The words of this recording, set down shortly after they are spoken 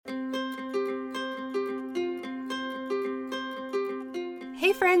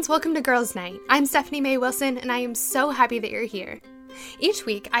Hey friends, welcome to Girls Night. I'm Stephanie Mae Wilson, and I am so happy that you're here. Each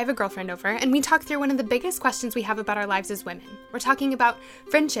week, I have a girlfriend over, and we talk through one of the biggest questions we have about our lives as women. We're talking about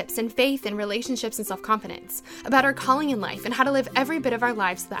friendships and faith and relationships and self-confidence, about our calling in life and how to live every bit of our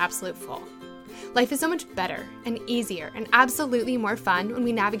lives to the absolute full. Life is so much better and easier and absolutely more fun when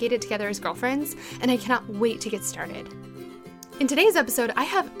we navigate it together as girlfriends, and I cannot wait to get started. In today's episode, I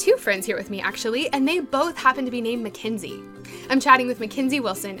have two friends here with me, actually, and they both happen to be named Mackenzie. I'm chatting with Mackenzie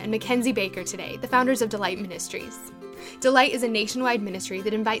Wilson and Mackenzie Baker today, the founders of Delight Ministries. Delight is a nationwide ministry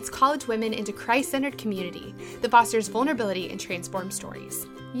that invites college women into Christ-centered community that fosters vulnerability and transforms stories.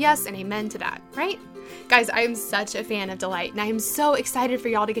 Yes, and amen to that, right? Guys, I am such a fan of Delight, and I am so excited for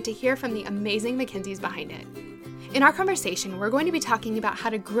y'all to get to hear from the amazing Mackenzies behind it. In our conversation, we're going to be talking about how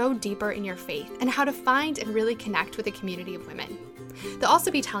to grow deeper in your faith and how to find and really connect with a community of women. They'll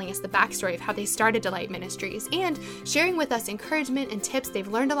also be telling us the backstory of how they started Delight Ministries and sharing with us encouragement and tips they've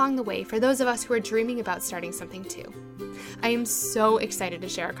learned along the way for those of us who are dreaming about starting something too. I am so excited to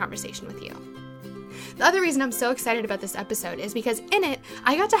share our conversation with you. The other reason I'm so excited about this episode is because in it,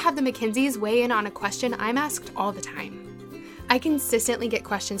 I got to have the Mackenzies weigh in on a question I'm asked all the time. I consistently get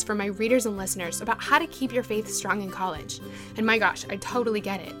questions from my readers and listeners about how to keep your faith strong in college. And my gosh, I totally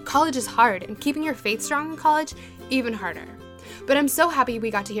get it. College is hard, and keeping your faith strong in college, even harder. But I'm so happy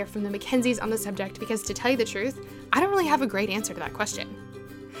we got to hear from the Mackenzies on the subject because, to tell you the truth, I don't really have a great answer to that question.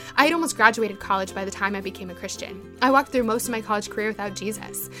 I had almost graduated college by the time I became a Christian. I walked through most of my college career without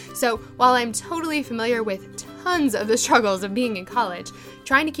Jesus. So while I'm totally familiar with tons of the struggles of being in college,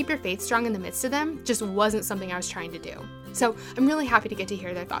 trying to keep your faith strong in the midst of them just wasn't something I was trying to do. So I'm really happy to get to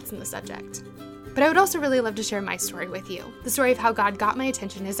hear their thoughts on the subject. But I would also really love to share my story with you, the story of how God got my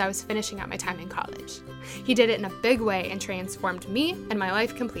attention as I was finishing out my time in college. He did it in a big way and transformed me and my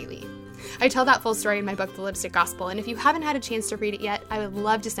life completely. I tell that full story in my book, The Lipstick Gospel, and if you haven't had a chance to read it yet, I would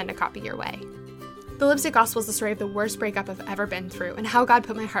love to send a copy your way. The Lipstick Gospel is the story of the worst breakup I've ever been through and how God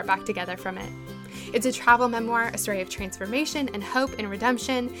put my heart back together from it. It's a travel memoir, a story of transformation and hope and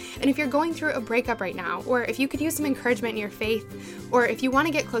redemption, and if you're going through a breakup right now, or if you could use some encouragement in your faith, or if you want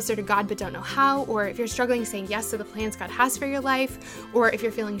to get closer to God but don't know how, or if you're struggling saying yes to the plans God has for your life, or if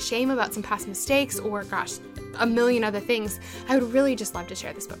you're feeling shame about some past mistakes, or gosh, a million other things, I would really just love to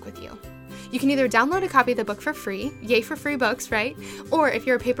share this book with you. You can either download a copy of the book for free, yay for free books, right? Or if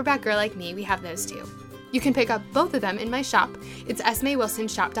you're a paperback girl like me, we have those too. You can pick up both of them in my shop. It's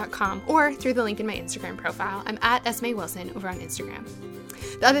smaywilsonshop.com or through the link in my Instagram profile. I'm at smaywilson over on Instagram.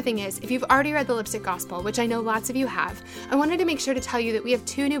 The other thing is, if you've already read The Lipstick Gospel, which I know lots of you have, I wanted to make sure to tell you that we have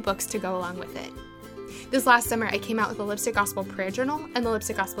 2 new books to go along with it. This last summer, I came out with the Lipstick Gospel Prayer Journal and the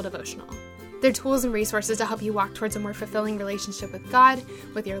Lipstick Gospel Devotional. They're tools and resources to help you walk towards a more fulfilling relationship with God,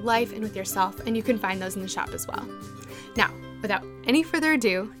 with your life, and with yourself, and you can find those in the shop as well. Now, without any further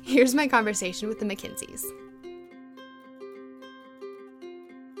ado, here's my conversation with the Mackenzies.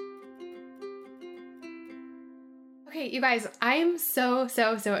 Okay, you guys, I'm so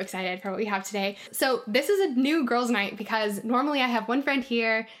excited for what we have today. So this is a new girls' night because normally I have one friend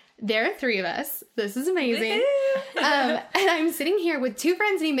here. There are 3 of us. This is amazing. And I'm sitting here with 2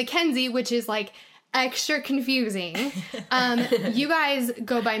 friends named Mackenzie, which is like extra confusing. You guys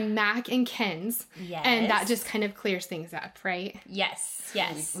go by Mac and Kenz. Yes. And that just kind of clears things up, right? Yes.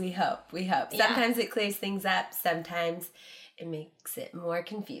 We hope. Sometimes it clears things up. Sometimes it makes it more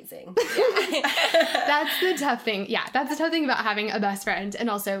confusing. That's the tough thing. Yeah, that's the tough thing about having a best friend and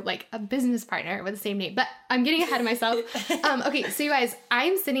also like a business partner with the same name. But I'm getting ahead of myself. Okay, so you guys,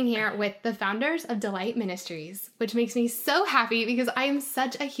 I'm sitting here with the founders of Delight Ministries, which makes me so happy because I am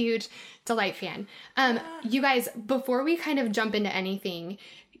such a huge Delight fan. You guys, before we kind of jump into anything,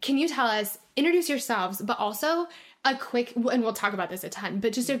 can you tell us, introduce yourselves, but also a quick, and we'll talk about this a ton,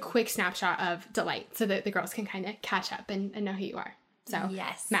 but just a quick snapshot of Delight so that the girls can kind of catch up and know who you are. So,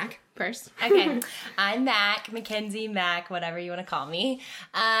 yes. Mac first. Okay. I'm Mac, Mackenzie, Mac, whatever you want to call me.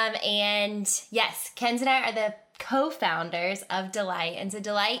 And yes, Kenz and I are the co-founders of Delight. And so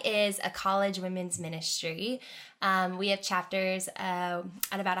Delight is a college women's ministry. We have chapters at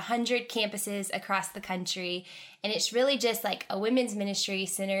about 100 campuses across the country. And it's really just like a women's ministry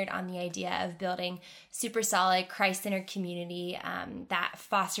centered on the idea of building super solid, Christ-centered community that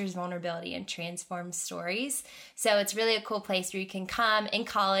fosters vulnerability and transforms stories. So it's really a cool place where you can come in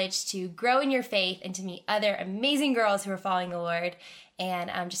college to grow in your faith and to meet other amazing girls who are following the Lord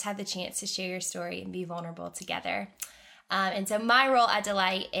and just have the chance to share your story and be vulnerable together. And so my role at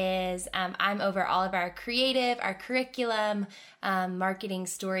Delight is I'm over all of our creative, our curriculum, marketing,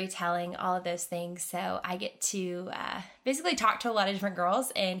 storytelling, all of those things. So I get to basically talk to a lot of different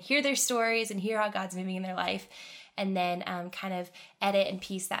girls and hear their stories and hear how God's moving in their life and then kind of edit and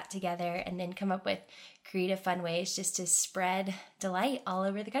piece that together and then come up with creative, fun ways just to spread Delight all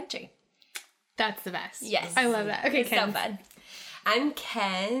over the country. That's the best. Yes. I love that. Okay, it's Ken. so fun. I'm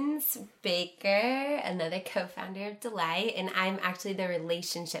Ken's Baker, another co-founder of Delight, and I'm actually the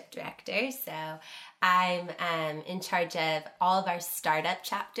relationship director. So I'm in charge of all of our startup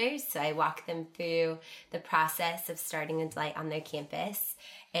chapters. So I walk them through the process of starting a Delight on their campus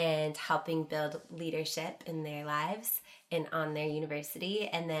and helping build leadership in their lives and on their university.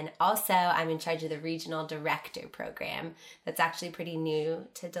 And then also I'm in charge of the regional director program. That's actually pretty new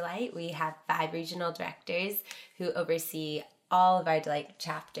to Delight. We have 5 regional directors who oversee all of our Delight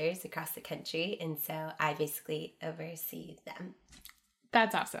chapters across the country. And so I basically oversee them.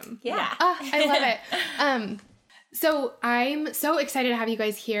 That's awesome. Yeah. Oh, I love it. So I'm so excited to have you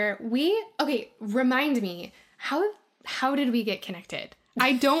guys here. Remind me, how did we get connected?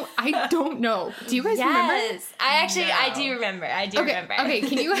 I don't know. Do you guys remember? Yes. I do remember. remember. Okay,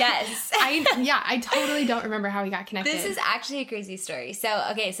 can you? Yes. I totally don't remember how we got connected. This is actually a crazy story. So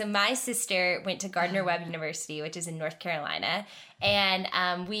my sister went to Gardner-Webb University, which is in North Carolina,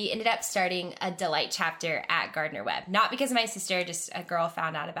 and we ended up starting a Delight chapter at Gardner-Webb. Not because of my sister, just a girl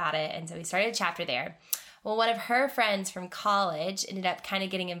found out about it, and so we started a chapter there. Well, one of her friends from college ended up kind of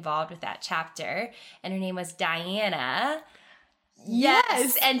getting involved with that chapter, and her name was Diana.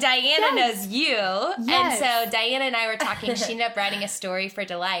 Yes. And Diana knows you. Yes. And so Diana and I were talking. She ended up writing a story for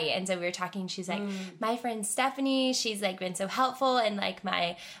Delight. And so we were talking. She's like, my friend Stephanie, she's like been so helpful in like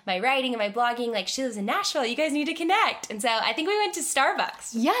my writing and my blogging. Like she lives in Nashville. You guys need to connect. And so I think we went to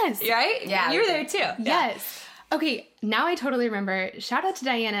Starbucks. Yes. Right? Yeah. You were there too. Yes. Yeah. Okay, now I totally remember. Shout out to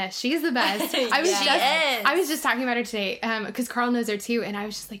Diana. She's the best. I was just talking about her today because Carl knows her too, and I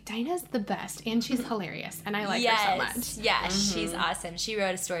was just like, Diana's the best, and she's hilarious, and I like her so much. Yeah, she's awesome. She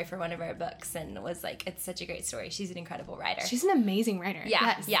wrote a story for one of our books, and was like, it's such a great story. She's an incredible writer. She's an amazing writer.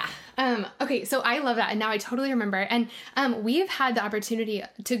 Yeah, yes. yeah. Okay, so I love that, and now I totally remember. And we've had the opportunity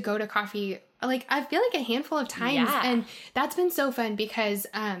to go to coffee, like I feel like a handful of times, and that's been so fun because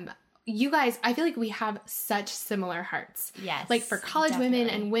you guys, I feel like we have such similar hearts. Yes. Like for college women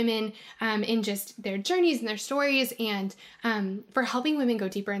and women in just their journeys and their stories, and for helping women go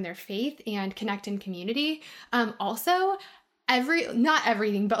deeper in their faith and connect in community. Also, not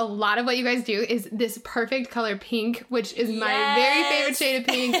everything, but a lot of what you guys do is this perfect color pink, which is my very favorite shade of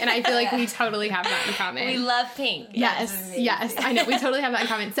pink. And I feel like we totally have that in common. We love pink. Yes. I know. We totally have that in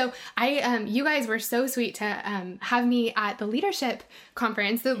common. So you guys were so sweet to have me at the leadership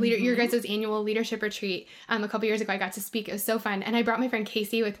conference, your guys' annual leadership retreat a couple years ago. I got to speak. It was so fun. And I brought my friend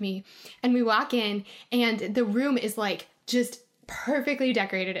Casey with me, and we walk in and the room is like just perfectly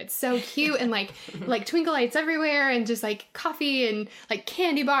decorated. It's so cute, and like twinkle lights everywhere, and just like coffee and like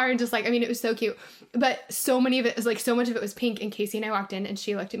candy bar, and just like, I mean, it was so cute. But so much of it was pink. And Casey and I walked in, and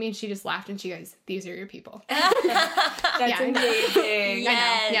she looked at me and she just laughed, and she goes, "These are your people." That's amazing.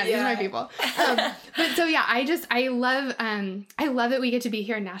 I know. Yeah, these are my people. But so yeah, I love that we get to be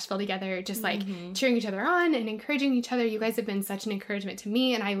here in Nashville together, just like cheering each other on and encouraging each other. You guys have been such an encouragement to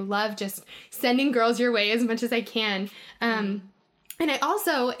me, and I love just sending girls your way as much as I can. And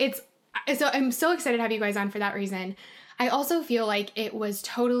I'm so excited to have you guys on for that reason. I also feel like it was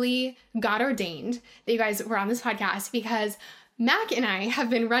totally God ordained that you guys were on this podcast, because Mac and I have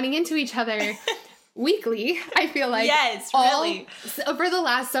been running into each other weekly, I feel like. Yes, really. For the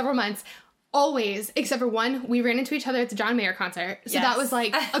last several months. Always, except for one, we ran into each other at the John Mayer concert. So that was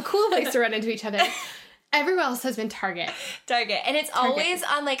like a cool place to run into each other. Everywhere else has been Target. And it's always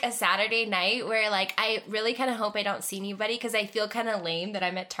on like a Saturday night where like I really kind of hope I don't see anybody, because I feel kind of lame that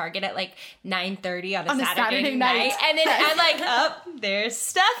I'm at Target at like 9:30 on a Saturday night. And then I'm like, oh, there's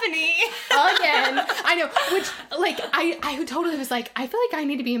Stephanie. Again. I know. Which like I totally was like, I feel like I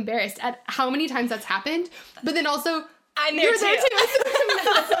need to be embarrassed at how many times that's happened. But then also, I'm there too.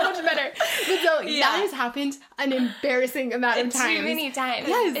 That's so much better. But so that has happened an embarrassing amount of times. Too many times.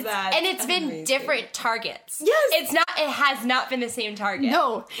 Yes. And it's been different Targets. Yes. It has not been the same Target.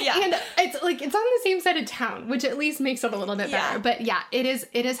 No. Yeah. And it's like, it's on the same side of town, which at least makes it a little bit better. But yeah, it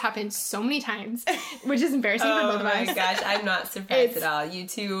has happened so many times, which is embarrassing for both of us. Oh my gosh, I'm not surprised at all. You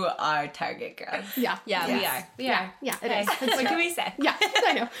two are Target girls. Yeah. Yeah, yes. we are. Yeah, it is. What can we say? Yeah,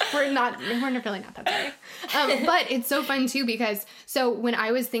 I know. We're really not that sorry. But it's so fun too, because so when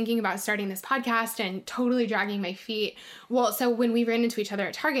I was thinking about starting this podcast and totally dragging my feet, so when we ran into each other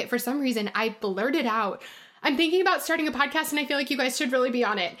at Target, for some reason I blurted out, I'm thinking about starting a podcast and I feel like you guys should really be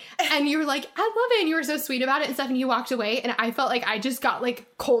on it. And you were like, I love it. And you were so sweet about it and stuff. And you walked away, and I felt like I just got like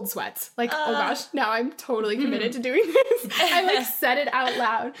cold sweats. Like, oh gosh, now I'm totally committed to doing this. I like said it out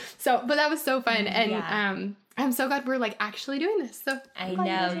loud. So, but that was so fun. And I'm so glad we're like actually doing this. So I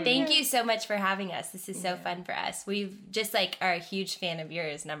know. Thank you so much for having us. This is so fun for us. We've just like are a huge fan of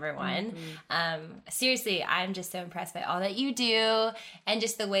yours, number one. Seriously, I'm just so impressed by all that you do and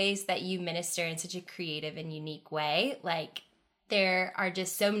just the ways that you minister in such a creative and unique way. Like, there are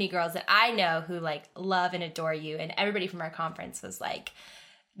just so many girls that I know who like love and adore you, and everybody from our conference was like,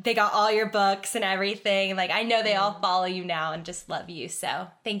 they got all your books and everything. Like, I know they all follow you now and just love you. So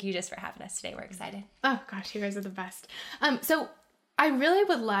thank you just for having us today. We're excited. Oh gosh, you guys are the best. So I really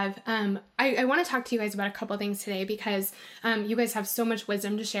would love, I want to talk to you guys about a couple things today because you guys have so much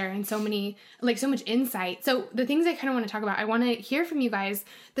wisdom to share and so much insight. So the things I kind of want to talk about, I want to hear from you guys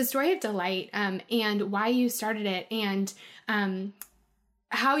the story of Delight and why you started it and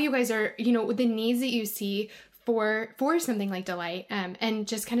how you guys are, the needs that you see for something like Delight, and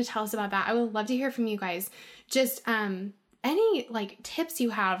just kind of tell us about that. I would love to hear from you guys. Just any like tips you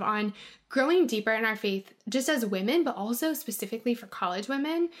have on growing deeper in our faith, just as women, but also specifically for college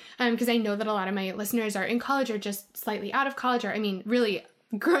women, because I know that a lot of my listeners are in college or just slightly out of college, or really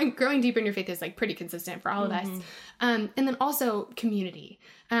growing deeper in your faith is like pretty consistent for all of us. And then also community.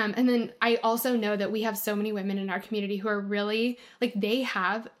 And then I also know that we have so many women in our community who are really like, they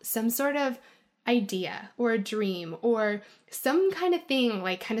have some sort of idea or a dream or some kind of thing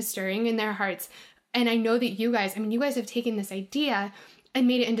like kind of stirring in their hearts. And I know that you guys have taken this idea and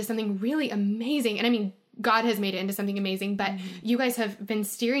made it into something really amazing. And God has made it into something amazing, but you guys have been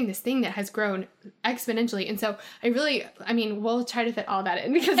steering this thing that has grown exponentially. And so we'll try to fit all that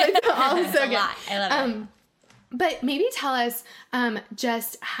in because it's all so good. I love it. But maybe tell us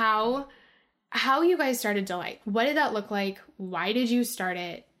just how you guys started Delight. What did that look like? Why did you start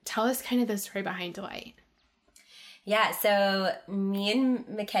it? Tell us kind of the story behind Delight. Yeah, so me and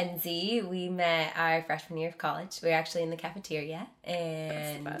Mackenzie, we met our freshman year of college. We were actually in the cafeteria,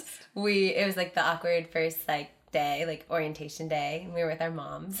 and it was like the awkward first day, like orientation day, and we were with our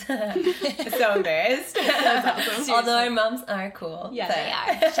moms. So embarrassed. That's awesome. Although our moms are cool. Yeah, they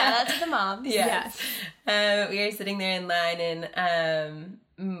are. Shout out to the moms. Yes. We were sitting there in line, and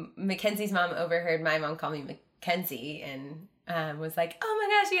Mackenzie's mom overheard my mom call me Mackenzie, and was like, oh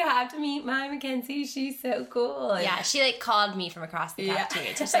my gosh, you have to meet my Mackenzie. She's so cool. And she like called me from across the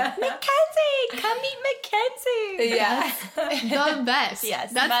cafeteria. She's like, Mackenzie, come meet Mackenzie. Yeah. The best.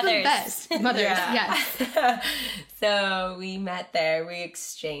 Yes. That's mothers. the best. Mothers. Yes. So we met there. We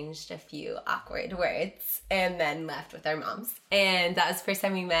exchanged a few awkward words and then left with our moms. And that was the first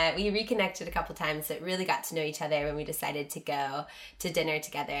time we met. We reconnected a couple times, but really got to know each other when we decided to go to dinner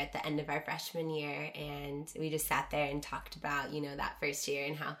together at the end of our freshman year. And we just sat there and talked about, that first year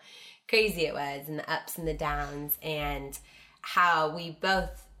and how crazy it was and the ups and the downs and how we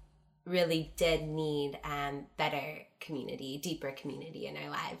both really did need better community, deeper community in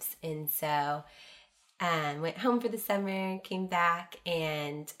our lives. And so went home for the summer, came back,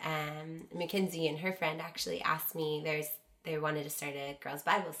 and Mackenzie and her friend actually asked me, they wanted to start a girls'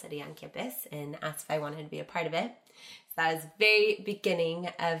 Bible study on campus and asked if I wanted to be a part of it. So that was the very beginning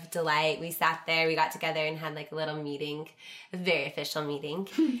of Delight. We sat there, we got together and had like a little meeting, a very official meeting.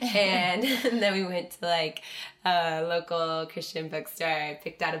 and then we went to like a local Christian bookstore,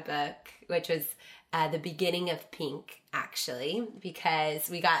 picked out a book, which was The Beginning of Pink, actually, because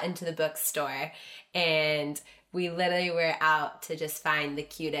we got into the bookstore and we literally were out to just find the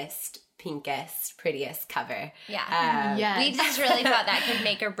cutest, pinkest, prettiest cover. Yeah. Yes. We just really thought that could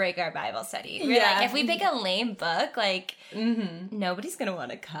make or break our Bible study. We're like, if we pick a lame book, like, nobody's going to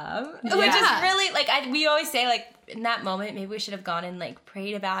want to come. Yeah. Which is really, like, we always say, like, in that moment, maybe we should have gone and, like,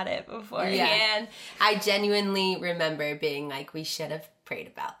 prayed about it beforehand. Yeah. I genuinely remember being like, we should have prayed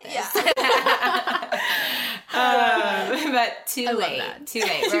about this. Yeah. But too late.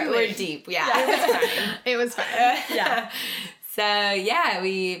 We're deep. Yeah. It was fine. Yeah. So,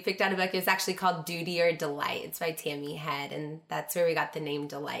 we picked out a book. It was actually called Duty or Delight. It's by Tammy Head, and that's where we got the name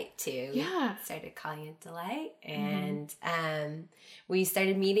Delight, too. Yeah. We started calling it Delight, and we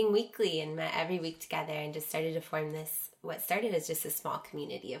started meeting weekly and met every week together and just started to form this, what started as just a small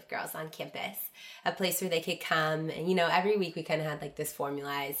community of girls on campus, a place where they could come. And, every week we kind of had, like, this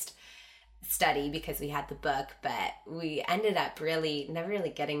formalized study because we had the book, but we ended up never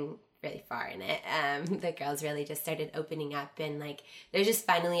really getting really far in it. The girls really just started opening up and like there's just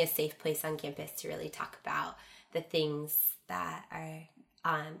finally a safe place on campus to really talk about the things that are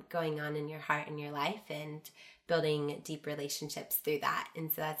going on in your heart and your life and building deep relationships through that.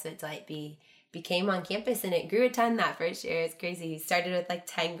 And so that's what Delight became on campus, and it grew a ton that first year. It's crazy. We started with like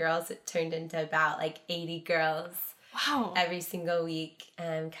 10 girls. It turned into about like 80 girls Wow. every single week,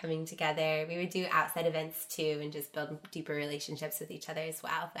 coming together. We would do outside events too and just build deeper relationships with each other as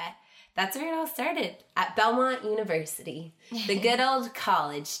well. But that's where it all started, at Belmont University, the good old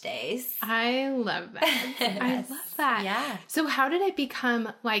college days. I love that. Yes. I love that. Yeah. So how did it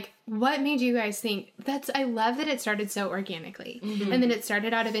become, like, what made you guys think I love that it started so organically, and then it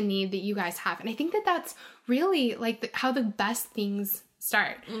started out of a need that you guys have. And I think that that's really like how the best things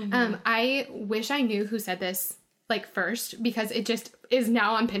start. I wish I knew who said this like first, because it just is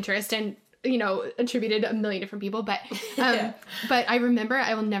now on Pinterest and, you know, attributed a million different people. But, but I remember,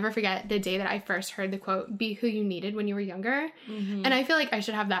 I will never forget the day that I first heard the quote, "Be who you needed when you were younger." And I feel like I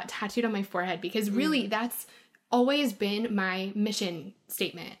should have that tattooed on my forehead, because really that's always been my mission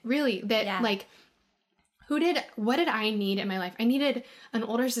statement, really, that like, what did I need in my life? I needed an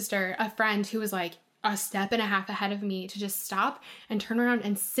older sister, a friend who was like a step and a half ahead of me, to just stop and turn around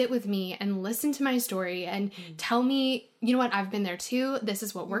and sit with me and listen to my story and tell me, you know what, I've been there too. This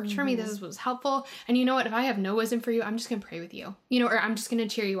is what worked for me. This is what was helpful. And you know what, if I have no wisdom for you, I'm just going to pray with you, you know, or I'm just going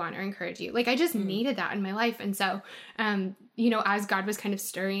to cheer you on or encourage you. Like, I just needed that in my life. And so, you know, as God was kind of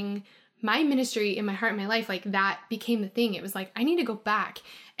stirring my ministry in my heart and my life, like, that became the thing. It was like, I need to go back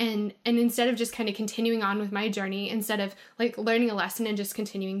and instead of just kind of continuing on with my journey, instead of like learning a lesson and just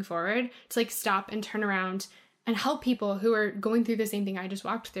continuing forward, to like stop and turn around and help people who are going through the same thing I just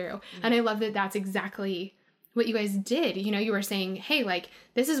walked through. And I love that that's exactly what you guys did. You know, you were saying, hey, like,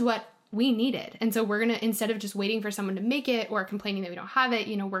 this is what we needed. And so we're going to, instead of just waiting for someone to make it or complaining that we don't have it,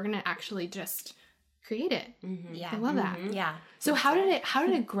 you know, we're going to actually just create it. Yeah. I love that. Yeah. So how did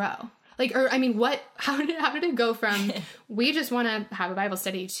it grow? Like, or I mean, how did it go from, we just want to have a Bible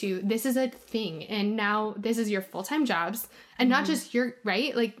study, to this is a thing, and now this is your full-time jobs, and not just your,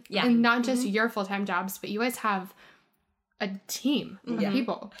 right? Like, and not just your full-time jobs, but you guys have a team of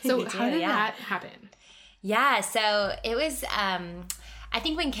people. So how did that happen? Yeah. So it was, I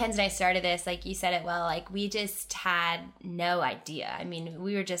think when Kenz and I started this, like you said it well, like, we just had no idea. I mean,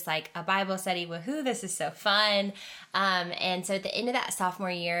 we were just like, a Bible study, woohoo, this is so fun. And so at the end of that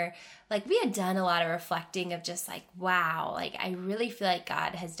sophomore year, like, we had done a lot of reflecting of just like, wow, like, I really feel like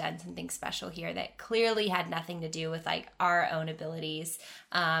God has done something special here that clearly had nothing to do with like our own abilities,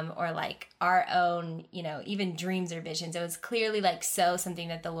 or like our own, you know, even dreams or visions. It was clearly like something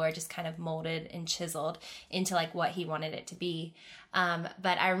that the Lord just kind of molded and chiseled into like what he wanted it to be.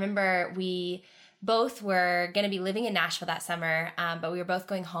 But I remember we both were going to be living in Nashville that summer, but we were both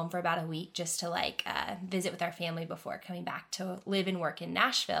going home for about a week just to like visit with our family before coming back to live and work in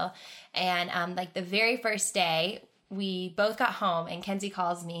Nashville. And like the very first day, we both got home, and Kenzie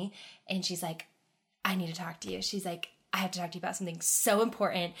calls me and she's like, "I need to talk to you." She's like, "I have to talk to you about something so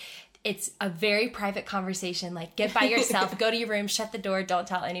important. It's a very private conversation. Like, get by yourself, go to your room, shut the door, don't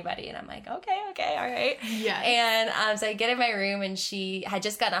tell anybody." And I'm like, okay, all right. Yeah. And so I get in my room, and she had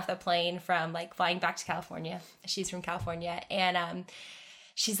just gotten off the plane from like flying back to California. She's from California. And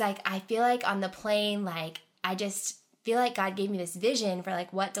she's like, "I feel like on the plane, like, I just feel like God gave me this vision for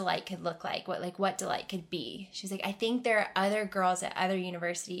like what Delight could look like, what Delight could be." She's like, "I think there are other girls at other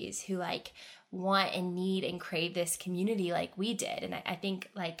universities who like want and need and crave this community like we did. And I think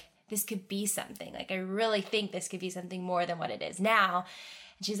like this could be something. Like, I really think this could be something more than what it is now."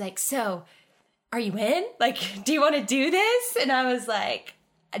 And she's like, "So are you in? Like, do you want to do this?" And I was like,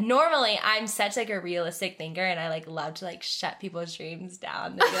 normally I'm such like a realistic thinker, and I like love to like shut people's dreams down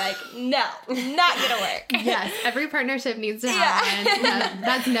and be like, "No, not gonna work." Yes, every partnership needs to happen.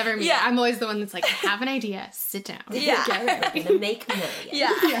 That's never me. Yeah. I'm always the one that's like, "I have an idea, sit down." Yeah. We're gonna make millions.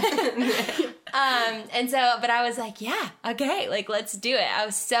 Yeah. And so, but I was like, yeah, okay, like, let's do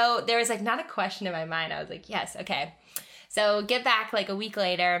it. There was like not a question in my mind. I was like, yes, okay. So get back like a week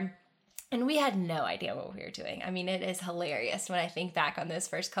later, and we had no idea what we were doing. I mean, it is hilarious when I think back on those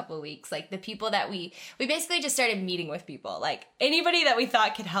first couple of weeks. Like, the people that we basically just started meeting with people. Like, anybody that we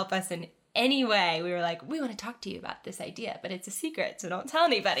thought could help us in any way, we were like, "We want to talk to you about this idea, but it's a secret, so don't tell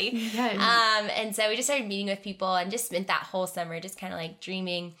anybody." Yes. And so we just started meeting with people and just spent that whole summer just kind of like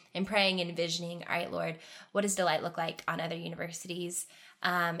dreaming and praying and envisioning, all right, Lord, what does Delight look like on other universities?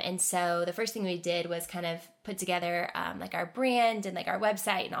 And so the first thing we did was kind of put together like our brand and like our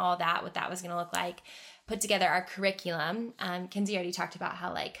website and all that, what that was going to look like, put together our curriculum. Kenzie already talked about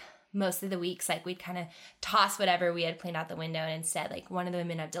how like most of the weeks, like, we'd kind of toss whatever we had planned out the window, and instead, like, one of the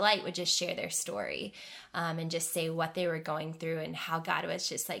women of Delight would just share their story and just say what they were going through and how God was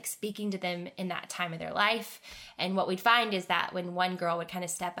just like speaking to them in that time of their life. And what we'd find is that when one girl would kind of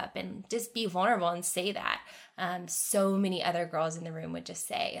step up and just be vulnerable and say that, so many other girls in the room would just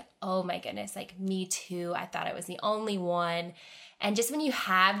say, oh my goodness, like me too. I thought I was the only one. And just when you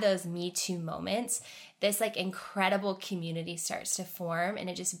have those Me Too moments, this like incredible community starts to form, and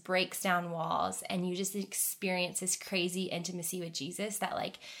it just breaks down walls, and you just experience this crazy intimacy with Jesus that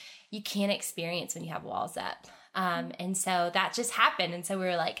like you can't experience when you have walls up. And so that just happened. And so we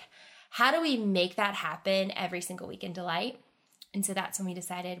were like, how do we make that happen every single week in Delight? And so that's when we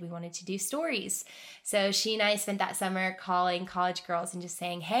decided we wanted to do stories. So she and I spent that summer calling college girls and just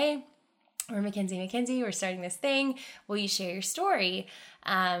saying, hey, we're Mackenzie, we're starting this thing. Will you share your story?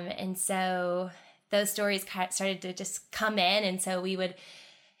 And so those stories started to just come in. And so we would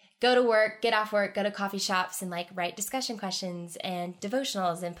go to work, get off work, go to coffee shops and like write discussion questions and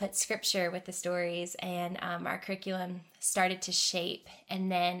devotionals and put scripture with the stories. And our curriculum started to shape.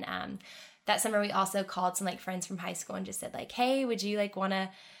 And then that summer we also called some like friends from high school and just said like, hey, would you like want to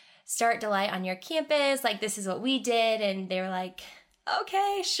start Delight on your campus? Like this is what we did. And they were like,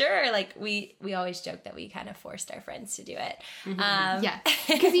 okay, sure. Like we always joke that we kind of forced our friends to do it. Yeah,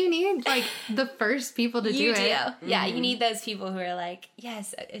 because you need like the first people to do it. Yeah, you need those people who are like,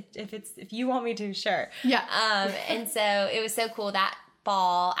 yes, if you want me to, sure. Yeah. And so it was so cool that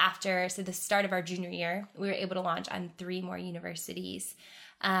fall so the start of our junior year, we were able to launch on 3 more universities.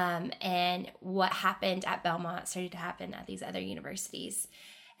 And what happened at Belmont started to happen at these other universities.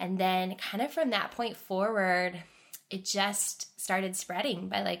 And then kind of from that point forward, it just started spreading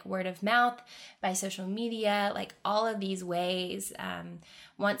by like word of mouth, by social media, like all of these ways.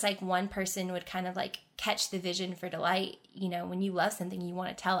 Once like one person would kind of like catch the vision for Delight, you know, when you love something, you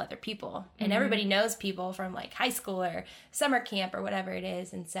want to tell other people. And everybody knows people from like high school or summer camp or whatever it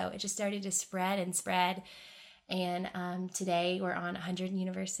is. And so it just started to spread and spread. And today we're on 100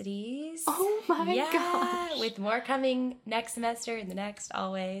 universities. Oh my gosh. With more coming next semester and the next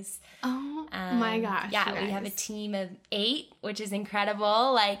always. Oh my gosh. Yeah, we have a team of 8, which is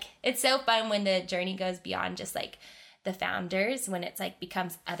incredible. Like, it's so fun when the journey goes beyond just like the founders, when it's like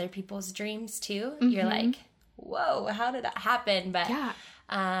becomes other people's dreams too. You're like, whoa, how did that happen? But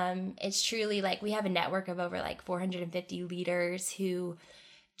it's truly like we have a network of over like 450 leaders who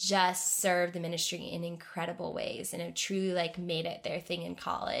just serve the ministry in incredible ways and have truly like made it their thing in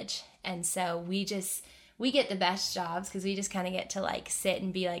college. And so we get the best jobs because we just kind of get to like sit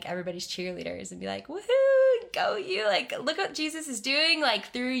and be like everybody's cheerleaders and be like, woohoo, go you, like look what Jesus is doing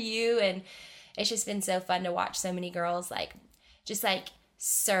like through you. And it's just been so fun to watch so many girls like just like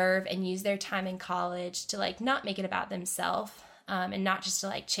serve and use their time in college to like not make it about themselves and not just to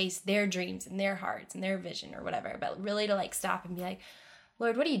like chase their dreams and their hearts and their vision or whatever, but really to like stop and be like,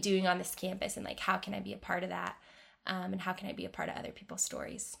 Lord, what are you doing on this campus? And like, how can I be a part of that? And how can I be a part of other people's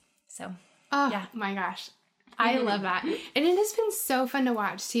stories? So, my gosh. I love that. And it has been so fun to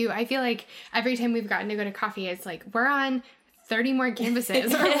watch too. I feel like every time we've gotten to go to coffee, it's like, we're on 30 more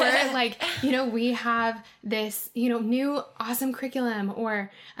campuses or we're like, you know, we have this, you know, new awesome curriculum or,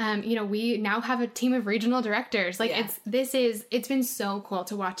 you know, we now have a team of regional directors. Like it's been so cool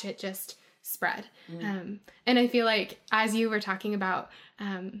to watch it just spread. And I feel like as you were talking about,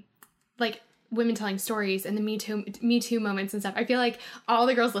 like women telling stories and the Me Too moments and stuff, I feel like all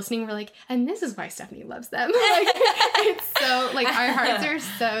the girls listening were like, and this is why Stephanie loves them. Like, it's so, like, our hearts are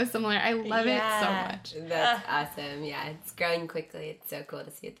so similar. I love it so much. That's awesome. Yeah, it's growing quickly. It's so cool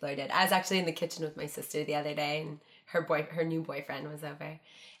to see what the Lord did. I was actually in the kitchen with my sister the other day, and her new boyfriend was over.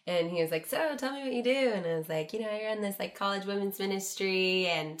 And he was like, so tell me what you do. And I was like, you know, I run this like college women's ministry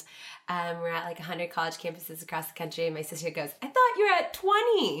and we're at like 100 college campuses across the country. And my sister goes, I thought you were at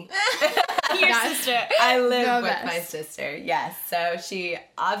 20. Your sister. I live with my sister. Yes. So she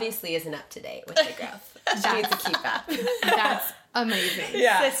obviously isn't up to date with the growth. She needs to keep up. That's amazing.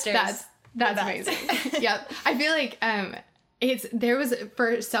 Yeah. Sisters. That's amazing. Yep. I feel like, there was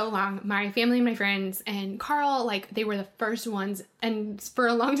for so long, my family and my friends and Carl, like they were the first ones and for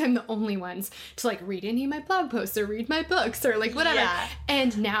a long time, the only ones to like read any of my blog posts or read my books or like whatever. Yeah.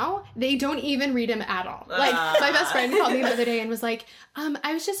 And now they don't even read them at all. Like my best friend called me the other day and was like,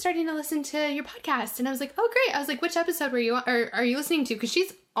 I was just starting to listen to your podcast. And I was like, oh great. I was like, which episode were you on, or are you listening to? Cause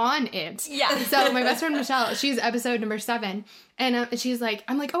she's on it. Yeah. So my best friend, Michelle, she's episode number 7. And she's like,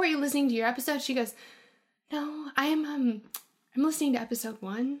 I'm like, oh, are you listening to your episode? She goes, no, I'm listening to episode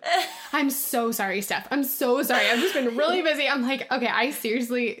 1. I'm so sorry, Steph. I'm so sorry. I've just been really busy. I'm like, okay, I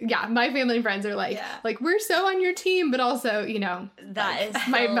seriously, my family and friends are like, we're so on your team, but also, you know, that is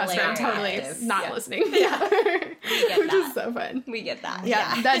my best friend totally is not listening. Yeah. Which is so fun. We get that.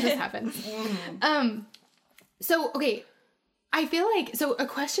 Yeah, that just happens. So, okay, I feel like, so a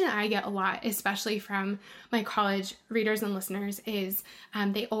question I get a lot, especially from my college readers and listeners, is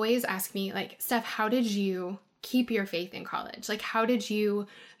they always ask me, like, Steph, how did you keep your faith in college? Like, how did you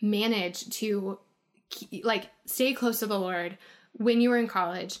manage to, like, stay close to the Lord when you were in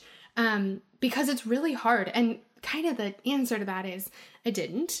college? Because it's really hard. And kind of the answer to that is I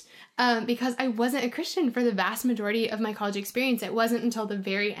didn't, because I wasn't a Christian for the vast majority of my college experience. It wasn't until the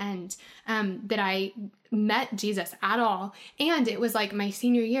very end that I met Jesus at all. And it was like my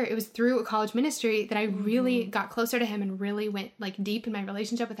senior year. It was through a college ministry that I really got closer to him and really went like deep in my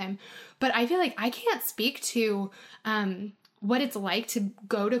relationship with him. But I feel like I can't speak to what it's like to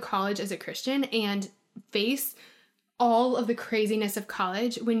go to college as a Christian and face all of the craziness of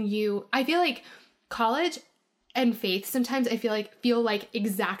college I feel like college and faith sometimes I feel like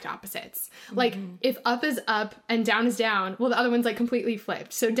exact opposites. Like if up is up and down is down, well, the other one's like completely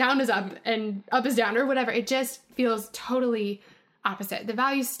flipped. So down is up and up is down or whatever. It just feels totally opposite. The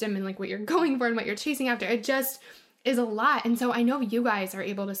value system and like what you're going for and what you're chasing after, it just is a lot. And so I know you guys are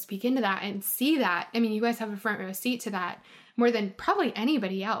able to speak into that and see that. I mean, you guys have a front row seat to that more than probably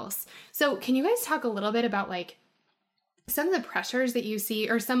anybody else. So can you guys talk a little bit about like some of the pressures that you see,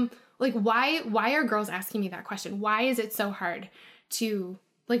 or some, like, why are girls asking me that question? Why is it so hard to,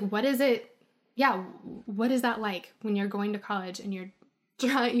 like, what is that like when you're going to college and you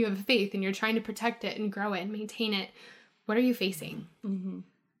have faith and you're trying to protect it and grow it and maintain it? What are you facing?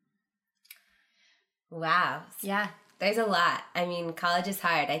 Wow. Yeah. There's a lot. I mean, college is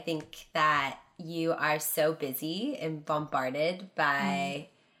hard. I think that you are so busy and bombarded by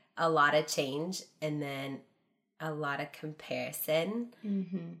a lot of change and then a lot of comparison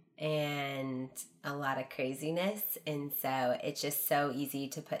and a lot of craziness. And so it's just so easy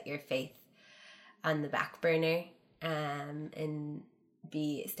to put your faith on the back burner and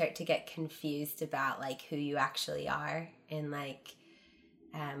start to get confused about like who you actually are and like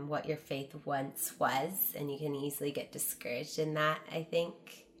what your faith once was. And you can easily get discouraged in that, I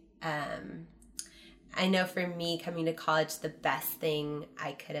think. I know for me coming to college, the best thing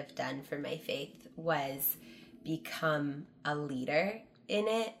I could have done for my faith was become a leader in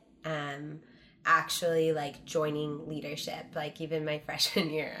it. Actually like joining leadership, like even my freshman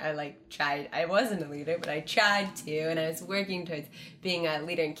year, I wasn't a leader, but I tried to, and I was working towards being a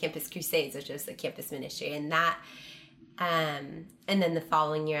leader in Campus Crusades, which was the campus ministry, and that, and then the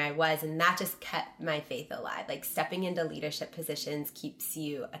following year I was, and that just kept my faith alive. Like stepping into leadership positions keeps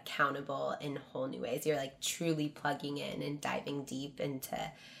you accountable in whole new ways. You're like truly plugging in and diving deep into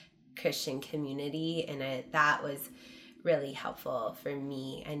Christian community, and that was really helpful for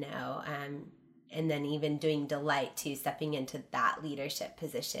me, I know. And then even doing Delight too, stepping into that leadership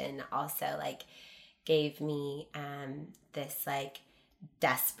position also like gave me this like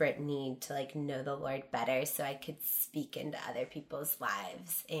desperate need to like know the Lord better so I could speak into other people's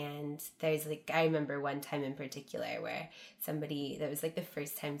lives. And there's like, I remember one time in particular where that was like the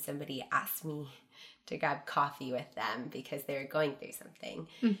first time somebody asked me to grab coffee with them because they were going through something.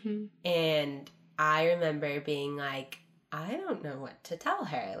 And I remember being like, I don't know what to tell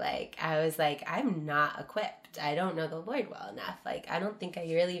her. Like, I was like, I'm not equipped. I don't know the Lord well enough. Like, I don't think I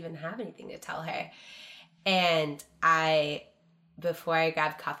really even have anything to tell her. And before I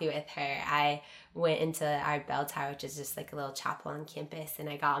grabbed coffee with her, I went into our bell tower, which is just like a little chapel on campus, and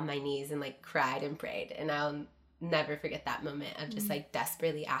I got on my knees and like cried and prayed. And I'll never forget that moment of just like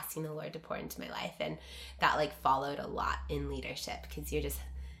desperately asking the Lord to pour into my life. And that like followed a lot in leadership because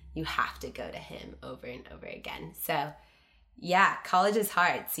you have to go to him over and over again. So yeah, college is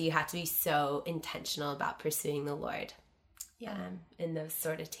hard. So you have to be so intentional about pursuing the Lord in those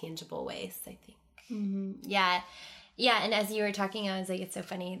sort of tangible ways, I think. Yeah. Yeah, and as you were talking, I was like, it's so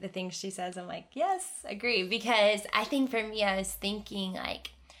funny, the things she says. I'm like, yes, agree. Because I think for me, I was thinking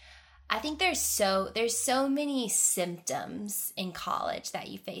like, I think there's so many symptoms in college that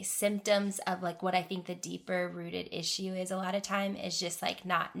you face. Symptoms of like what I think the deeper rooted issue is a lot of time is just like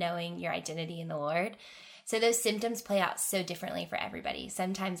not knowing your identity in the Lord. So those symptoms play out so differently for everybody.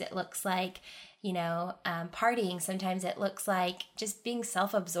 Sometimes it looks like, partying. Sometimes it looks like just being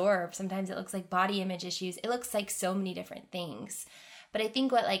self-absorbed. Sometimes it looks like body image issues. It looks like so many different things. But I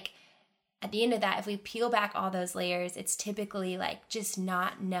think at the end of that, if we peel back all those layers, it's typically like just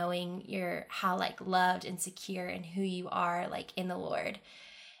not knowing how like loved and secure and who you are like in the Lord.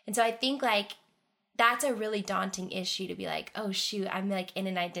 And so I think like that's a really daunting issue to be like, oh shoot, I'm like in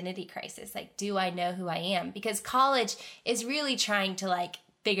an identity crisis. Like, do I know who I am? Because college is really trying to like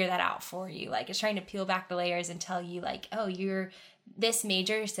figure that out for you. Like it's trying to peel back the layers and tell you like, oh, you're this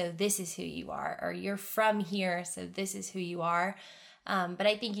major, so this is who you are, or you're from here, so this is who you are. But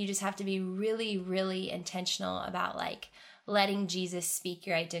I think you just have to be really, really intentional about like letting Jesus speak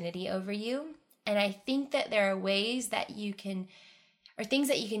your identity over you. And I think that there are ways that you can, or things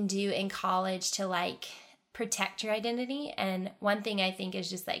that you can do in college to like protect your identity. And one thing I think is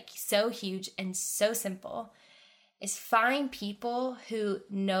just like so huge and so simple is find people who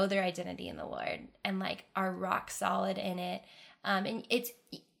know their identity in the Lord and like are rock solid in it. And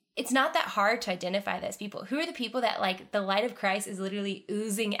it's not that hard to identify those people. Who are the people that like the light of Christ is literally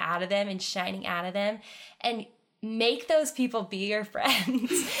oozing out of them and shining out of them, and make those people be your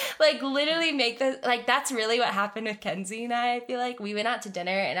friends. Like literally make those, like that's really what happened with Kenzie and I feel like. We went out to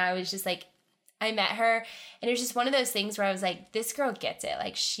dinner and I was just like, I met her and it was just one of those things where I was like, this girl gets it.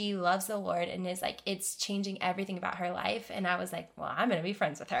 Like she loves the Lord and is like, it's changing everything about her life. And I was like, well, I'm going to be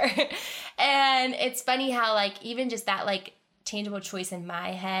friends with her. And it's funny how like, even just that like tangible choice in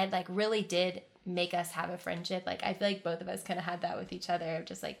my head, like really did make us have a friendship. Like, I feel like both of us kind of had that with each other.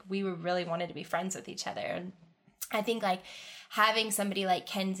 Just like, we were really wanted to be friends with each other. And I think like having somebody like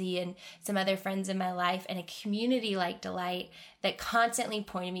Kenzie and some other friends in my life and a community like Delight that constantly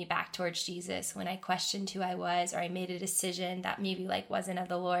pointed me back towards Jesus when I questioned who I was, or I made a decision that maybe like wasn't of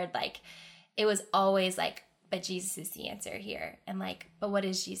the Lord, like it was always like, but Jesus is the answer here. And like, but what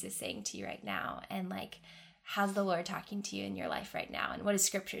is Jesus saying to you right now? And like, how's the Lord talking to you in your life right now? And what does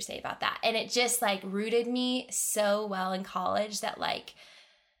scripture say about that? And it just like rooted me so well in college that like,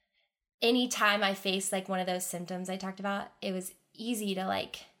 anytime I faced like one of those symptoms I talked about, it was easy to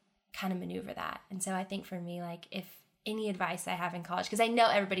like kind of maneuver that. And so I think for me, like if any advice I have in college, because I know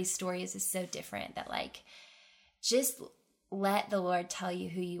everybody's story is so different, that like just let the Lord tell you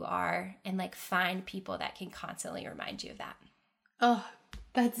who you are and like find people that can constantly remind you of that. Oh,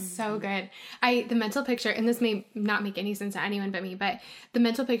 that's so good. The mental picture, and this may not make any sense to anyone but me, but the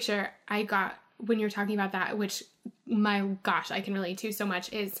mental picture I got when you're talking about that, which my gosh, I can relate to so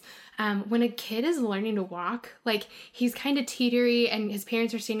much, is when a kid is learning to walk, like he's kind of teetery and his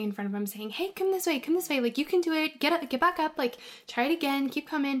parents are standing in front of him saying, hey, come this way, like you can do it, get back up, like try it again, keep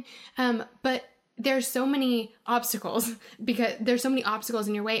coming. But there's so many obstacles because there's so many obstacles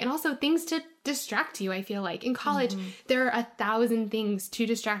in your way, and also things to distract you. I feel like in college, there are 1,000 things to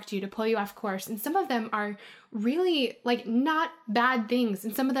distract you, to pull you off course. And some of them are really like not bad things.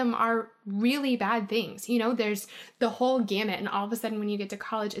 And some of them are really bad things. You know, there's the whole gamut. And all of a sudden when you get to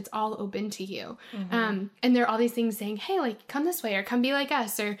college, it's all open to you. And there are all these things saying, hey, like come this way, or come be like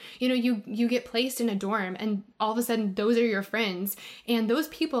us, or, you know, you get placed in a dorm and all of a sudden those are your friends. And those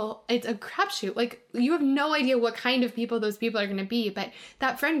people, it's a crapshoot. Like you have no idea what kind of people those people are going to be, but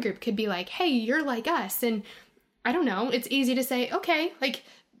that friend group could be like, hey, you're like us. And I don't know, it's easy to say, okay, like,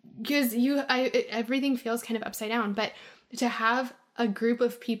 because everything feels kind of upside down, but to have a group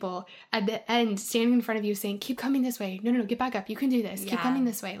of people at the end standing in front of you saying, keep coming this way. No, get back up. You can do this. Keep coming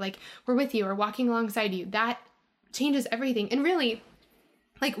this way. Like we're with you or walking alongside you. That changes everything. And really,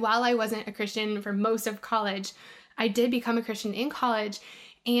 like while I wasn't a Christian for most of college, I did become a Christian in college.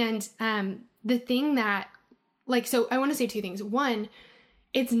 And the thing that like, so I want to say two things. One,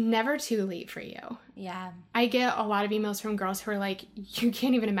 it's never too late for you. Yeah. I get a lot of emails from girls who are like, you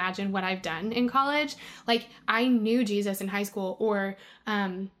can't even imagine what I've done in college. Like I knew Jesus in high school, or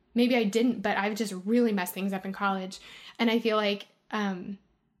maybe I didn't, but I've just really messed things up in college. And I feel like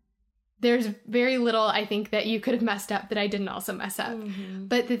there's very little I think that you could have messed up that I didn't also mess up.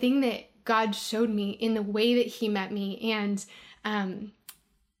 But the thing that God showed me in the way that he met me and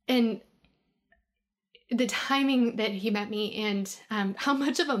the timing that he met me and how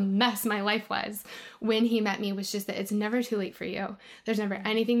much of a mess my life was when he met me was just that it's never too late for you. There's never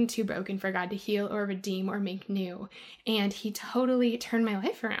anything too broken for God to heal or redeem or make new. And he totally turned my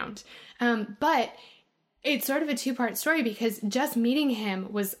life around. But it's sort of a two-part story because just meeting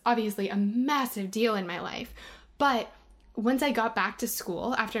him was obviously a massive deal in my life. But once I got back to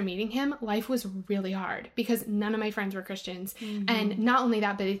school after meeting him, life was really hard because none of my friends were Christians. And not only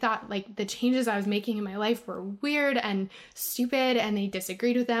that, but they thought like the changes I was making in my life were weird and stupid, and they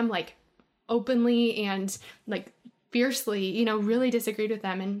disagreed with them like openly and like fiercely, you know, really disagreed with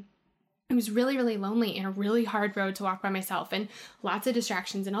them. And it was really, really lonely and a really hard road to walk by myself and lots of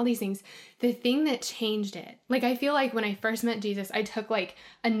distractions and all these things. The thing that changed it, like I feel like when I first met Jesus, I took like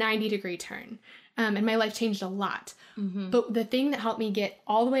a 90-degree turn. And my life changed a lot. But the thing that helped me get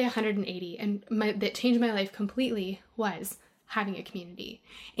all the way 180 and that changed my life completely was having a community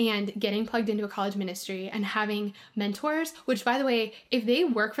and getting plugged into a college ministry and having mentors, which, by the way, if they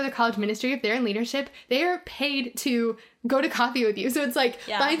work for the college ministry, if they're in leadership, they are paid to go to coffee with you. So it's like,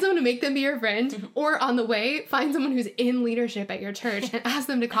 find someone to make them be your friend, or on the way, find someone who's in leadership at your church and ask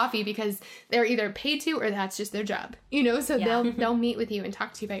them to coffee, because they're either paid to or that's just their job, you know? So they'll meet with you and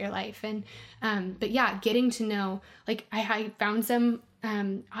talk to you about your life. And, but yeah, getting to know, like I found some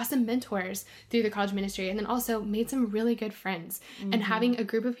awesome mentors through the college ministry, and then also made some really good friends. And having a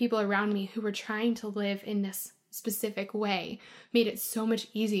group of people around me who were trying to live in this specific way made it so much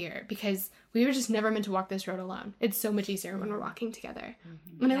easier, because we were just never meant to walk this road alone. It's so much easier when we're walking together.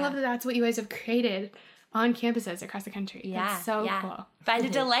 And I love that that's what you guys have created on campuses across the country. That's so cool. Find a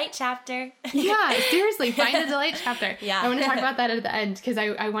Delight chapter. Yeah, seriously, find a Delight chapter. I want to talk about that at the end, because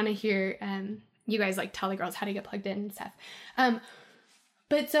I want to hear you guys like tell the girls how to get plugged in and stuff.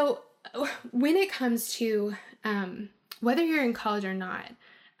 But so when it comes to whether you're in college or not,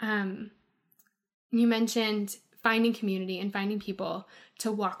 you mentioned finding community and finding people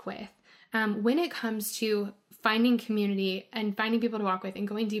to walk with. When it comes to finding community and finding people to walk with and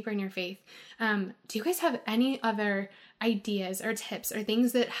going deeper in your faith, do you guys have any other ideas or tips or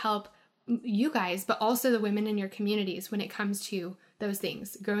things that help you guys, but also the women in your communities when it comes to those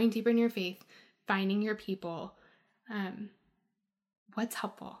things, growing deeper in your faith, finding your people? What's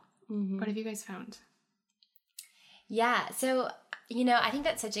helpful? What have you guys found? Yeah. So, I think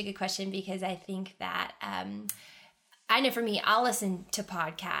that's such a good question, because I think that, I know for me, I'll listen to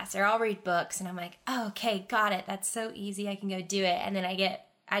podcasts or I'll read books and I'm like, oh, okay, got it. That's so easy. I can go do it. And then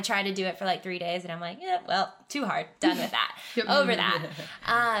I try to do it for like 3 days and I'm like, yeah, well, too hard. Done with that. Over that.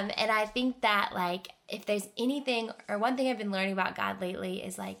 And I think that like, if there's anything or one thing I've been learning about God lately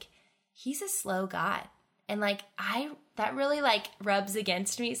is like, he's a slow God. And like, that really like rubs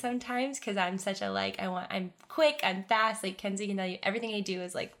against me sometimes, because I'm such a I'm quick, I'm fast. Like Kenzie can tell you, everything I do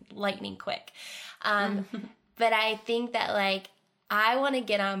is like lightning quick. But I think that like, I want to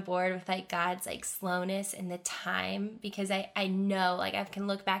get on board with like God's like slowness and the time, because I know like I can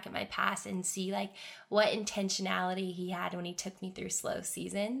look back at my past and see like what intentionality he had when he took me through slow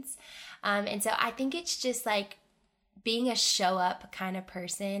seasons. And so I think it's just like being a show up kind of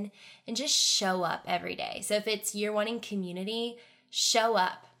person and just show up every day. So if it's you're wanting community, show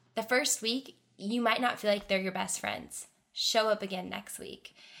up. The first week, you might not feel like they're your best friends. Show up again next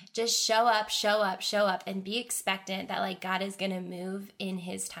week. Just show up, and be expectant that like God is going to move in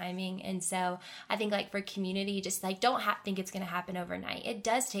his timing. And so I think like for community, just like don't think it's going to happen overnight. It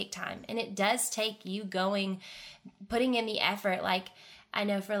does take time, and it does take you putting in the effort. Like I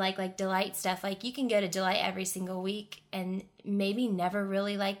know for like Delight stuff, like you can go to Delight every single week and maybe never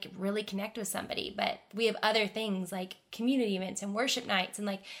really connect with somebody, but we have other things like community events and worship nights, and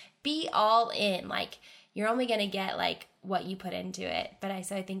like be all in. Like you're only going to get like what you put into it. But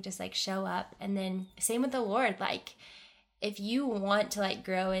so I think just like show up. And then same with the Lord. Like if you want to like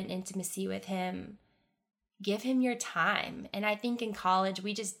grow in intimacy with him, give him your time. And I think in college,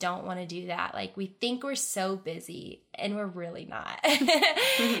 we just don't want to do that. Like we think we're so busy and we're really not.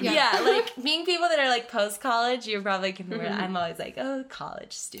 Like being people that are like post-college, you're probably I'm always like, oh,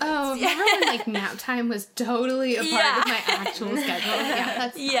 college students. Oh, remember when like nap time was totally a part of my actual schedule? Yeah,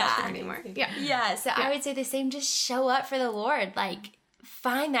 that's not there anymore. Yeah. So I would say the same, just show up for the Lord. Like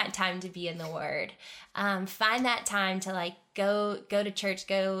find that time to be in the Word. Find that time to like go to church,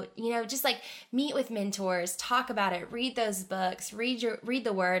 just like meet with mentors, talk about it, read those books, read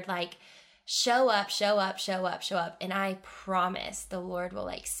the Word, like show up. And I promise the Lord will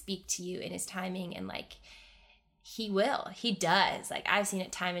like speak to you in his timing, and like he does. Like I've seen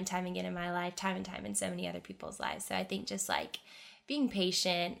it time and time again in my life, time and time in so many other people's lives. So I think just like being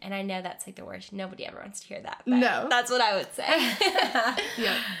patient, and I know that's like the worst. Nobody ever wants to hear that. But no, that's what I would say.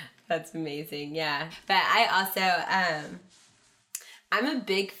 Yeah, that's amazing. Yeah, but I also I'm a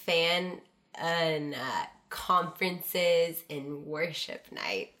big fan on conferences and worship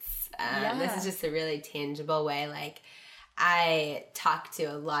nights. This is just a really tangible way. Like I talk to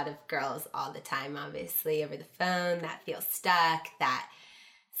a lot of girls all the time, obviously over the phone, that feel stuck, that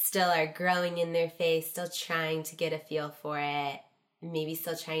still are growing in their faith, still trying to get a feel for it, maybe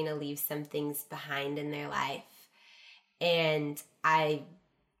still trying to leave some things behind in their life. And I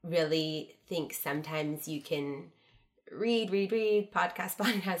really think sometimes you can read,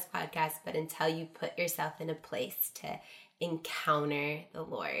 podcast, but until you put yourself in a place to encounter the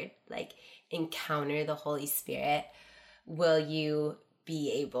Lord, like encounter the Holy Spirit, will you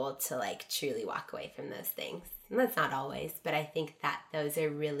be able to like truly walk away from those things. And that's not always, but I think that those are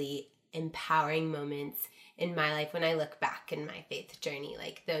really empowering moments in my life when I look back in my faith journey.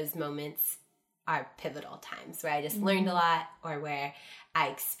 Like those moments are pivotal times where I just learned a lot, or where I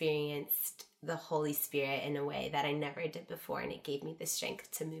experienced the Holy Spirit in a way that I never did before, and it gave me the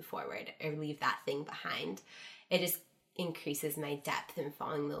strength to move forward or leave that thing behind. It just increases my depth in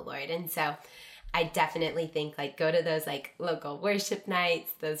following the Lord. And so I definitely think, like, go to those like local worship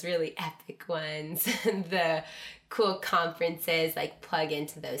nights, those really epic ones, the cool conferences, like plug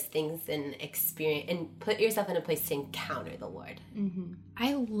into those things and experience and put yourself in a place to encounter the Lord. Mm-hmm.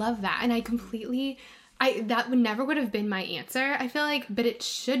 I love that. And that would have been my answer, I feel like, but it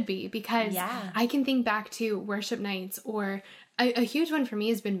should be, because I can think back to worship nights, or a huge one for me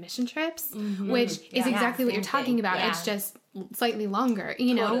has been mission trips, which is exactly what you're talking about. Yeah. It's just slightly longer,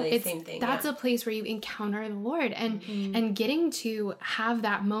 you know, totally, it's, same thing, that's a place where you encounter the Lord, and getting to have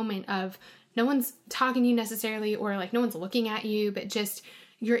that moment of no one's talking to you necessarily, or like no one's looking at you, but just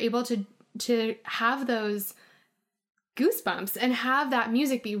you're able to have those goosebumps and have that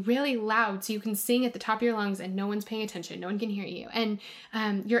music be really loud so you can sing at the top of your lungs and no one's paying attention, no one can hear you, and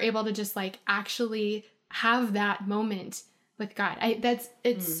you're able to just like actually have that moment with God.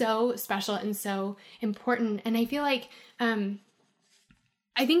 It's so special and so important. And I feel like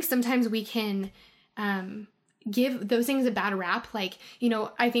I think sometimes we can give those things a bad rap. Like, you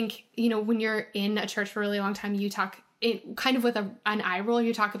know, I think, you know, when you're in a church for a really long time, you talk kind of with an eye roll,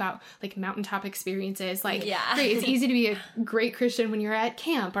 you talk about like mountaintop experiences. Like, great, it's easy to be a great Christian when you're at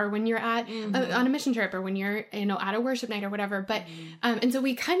camp, or when you're at on a mission trip, or when you're, you know, at a worship night or whatever. But and so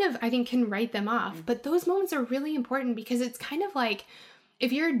we kind of, I think, can write them off. But those moments are really important, because it's kind of like,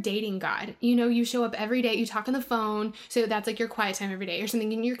 if you're dating God, you know, you show up every day, you talk on the phone, so that's like your quiet time every day or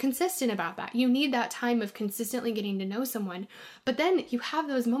something, and you're consistent about that. You need that time of consistently getting to know someone. But then you have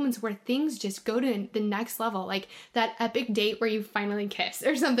those moments where things just go to the next level, like that epic date where you finally kiss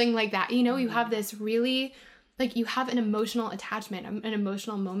or something like that. You know, you have this really, like, you have an emotional attachment, an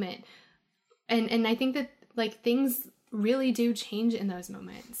emotional moment. And I think that, like, things really do change in those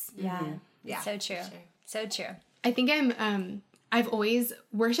moments. Yeah. So true. Sure. So true. I think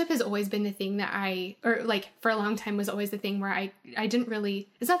worship has always been the thing that for a long time was always the thing where I didn't really,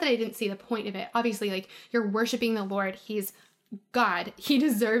 it's not that I didn't see the point of it. Obviously, like, you're worshiping the Lord. He's God. He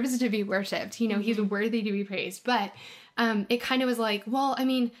deserves to be worshiped. You know, he's worthy to be praised. But it kind of was like, well, I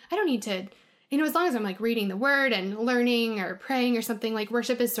mean, I don't need to, you know, as long as I'm like reading the word and learning or praying or something, like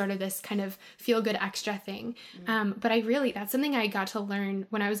worship is sort of this kind of feel good extra thing. But that's something I got to learn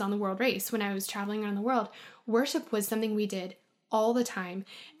when I was on the world race, when I was traveling around the world. Worship was something we did all the time.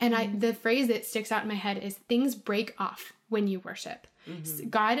 And the phrase that sticks out in my head is, things break off when you worship. So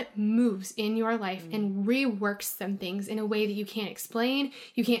God moves in your life and reworks some things in a way that you can't explain.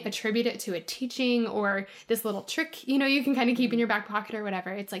 You can't attribute it to a teaching or this little trick, you know, you can kind of keep in your back pocket or whatever.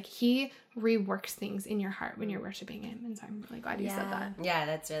 It's like he reworks things in your heart when you're worshiping him. And so I'm really glad you said that. Yeah,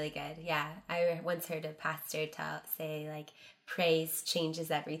 that's really good. Yeah. I once heard a pastor say, like, praise changes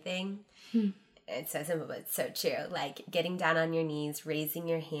everything. It's so simple, but it's so true. Like, getting down on your knees, raising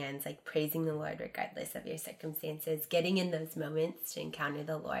your hands, like praising the Lord regardless of your circumstances, getting in those moments to encounter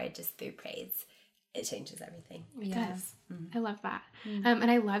the Lord just through praise, it changes everything. It does. I love that. And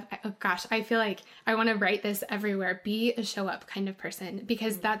I love, oh gosh, I feel like I want to write this everywhere. Be a show up kind of person,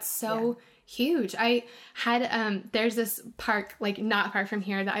 because that's so huge. I had, there's this park, like not far from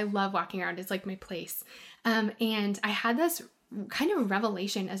here, that I love walking around. It's like my place. And I had this kind of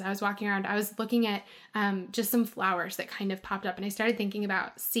revelation as I was walking around. I was looking at just some flowers that kind of popped up, and I started thinking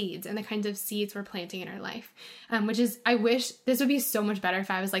about seeds and the kinds of seeds we're planting in our life, which is, I wish this would be so much better if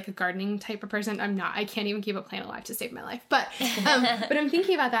I was like a gardening type of person. I'm not. I can't even keep a plant alive to save my life. But I'm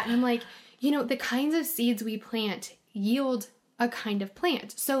thinking about that, and I'm like, you know, the kinds of seeds we plant yield a kind of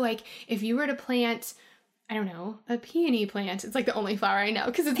plant. So like, if you were to plant, I don't know, a peony plant. It's like the only flower I know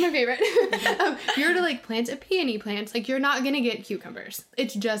because it's my favorite. If you were to like plant a peony plant, like you're not going to get cucumbers.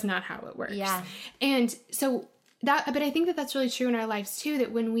 It's just not how it works. Yeah. And so but I think that that's really true in our lives too,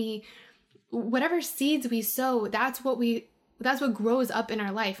 that when whatever seeds we sow, that's what grows up in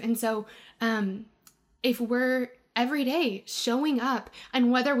our life. And so, if we're every day showing up,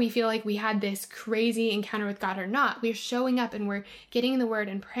 and whether we feel like we had this crazy encounter with God or not, we're showing up and we're getting in the word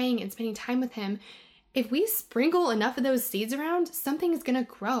and praying and spending time with him. If we sprinkle enough of those seeds around, something is going to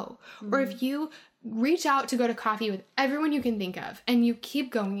grow. Or if you reach out to go to coffee with everyone you can think of, and you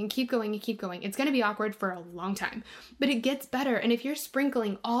keep going and keep going and keep going, it's going to be awkward for a long time, but it gets better. And if you're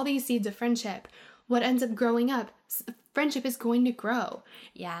sprinkling all these seeds of friendship, what ends up growing up, friendship is going to grow.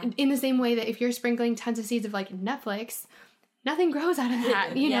 Yeah. In the same way that if you're sprinkling tons of seeds of like Netflix, nothing grows out of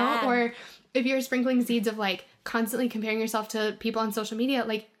that, you know, or if you're sprinkling seeds of like constantly comparing yourself to people on social media,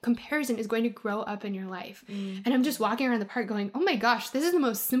 like comparison is going to grow up in your life. And I'm just walking around the park going, oh my gosh, this is the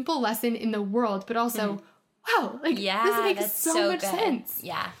most simple lesson in the world, but also, wow, like this makes so much sense.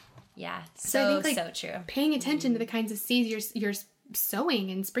 Yeah. So I think, like, so true. Paying attention to the kinds of seeds you're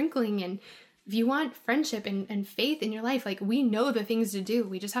sowing and sprinkling, and if you want friendship and faith in your life, like we know the things to do.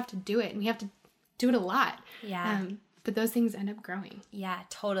 We just have to do it, and we have to do it a lot. Yeah. But those things end up growing. Yeah,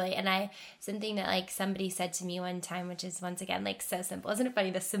 totally. And something that like somebody said to me one time, which is once again, like so simple. Isn't it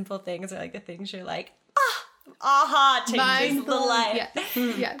funny? The simple things are like the things you're like, aha, changes the life.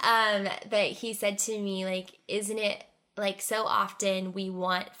 Yeah. But he said to me, like, isn't it like so often we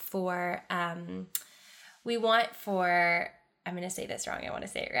want for, I'm going to say this wrong. I want to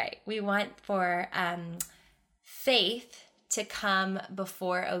say it right. We want for faith to come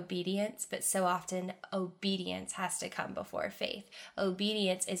before obedience, but so often obedience has to come before faith.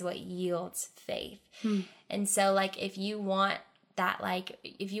 Obedience is what yields faith. And so like if you want that, like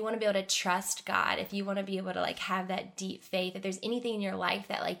if you want to be able to trust God, if you want to be able to like have that deep faith, if there's anything in your life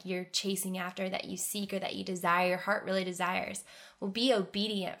that like you're chasing after, that you seek or that you desire, your heart really desires, well, be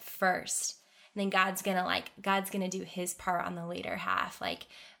obedient first. And then God's gonna do his part on the later half. Like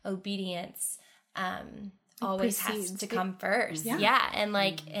obedience always has to come first. Yeah. And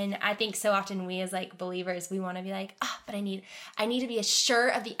like, and I think so often we as like believers, we want to be like, but I need to be sure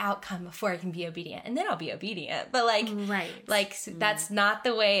of the outcome before I can be obedient, and then I'll be obedient. But like, that's not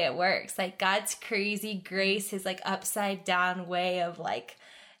the way it works. Like God's crazy grace, his like upside down way of like,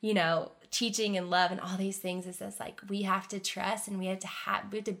 you know, teaching and love and all these things is this like, we have to trust, and we have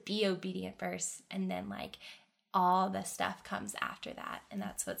to be obedient first. And then like all the stuff comes after that. And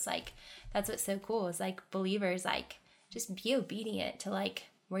that's what's so cool is like believers, like just be obedient to like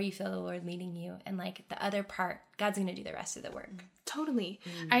where you feel the Lord leading you, and like the other part, God's going to do the rest of the work. Totally.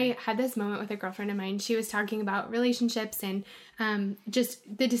 I had this moment with a girlfriend of mine. She was talking about relationships and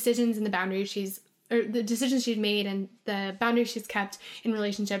just the decisions and the boundaries the decisions she'd made and the boundaries she's kept in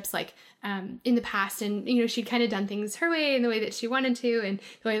relationships, like in the past. And, you know, she'd kind of done things her way and the way that she wanted to, and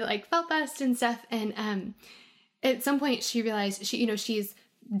the way that like felt best and stuff. And at some point she realized she's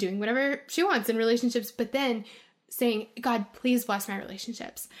doing whatever she wants in relationships, but then saying, God, please bless my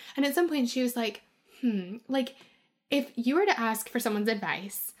relationships. And at some point she was like, like if you were to ask for someone's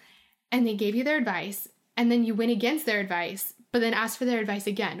advice and they gave you their advice and then you went against their advice, but then asked for their advice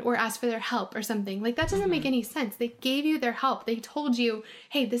again or asked for their help or something, like that doesn't make any sense. They gave you their help. They told you,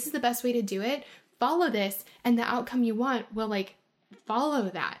 hey, this is the best way to do it. Follow this, and the outcome you want will like follow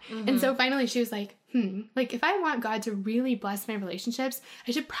that. And so finally she was like, like if I want God to really bless my relationships,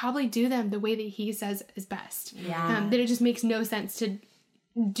 I should probably do them the way that he says is best. That it just makes no sense to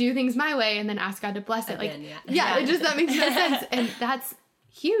do things my way and then ask God to bless it. Again, that makes no sense. And that's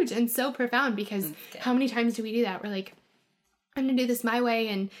huge and so profound, because how many times do we do that? We're like, I'm going to do this my way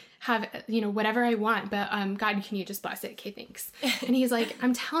and have, you know, whatever I want, but God, can you just bless it? Okay, thanks. And he's like,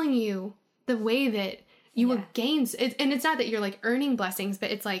 I'm telling you the way that you will gain, and it's not that you're like earning blessings,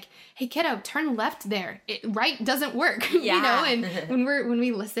 but it's like, hey kiddo, turn left there. Right doesn't work, you know. And when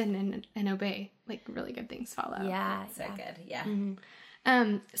we listen and obey, like really good things follow. So good.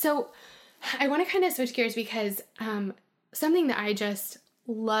 So I want to kind of switch gears, because something that I just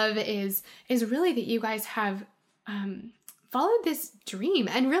love is really that you guys have followed this dream,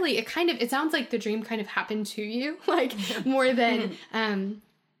 and really it sounds like the dream kind of happened to you, like more than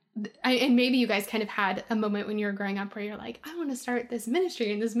and maybe you guys kind of had a moment when you were growing up where you're like, I want to start this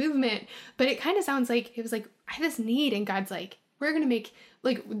ministry and this movement, but it kind of sounds like it was like, I have this need, and God's like, we're going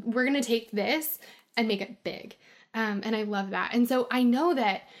to take this and make it big. And I love that. And so I know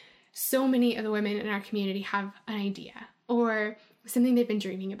that so many of the women in our community have an idea or something they've been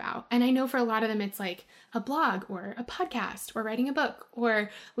dreaming about. And I know for a lot of them, it's like a blog or a podcast or writing a book or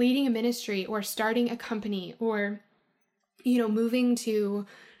leading a ministry or starting a company or, you know, moving to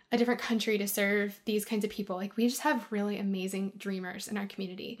a different country to serve these kinds of people. Like we just have really amazing dreamers in our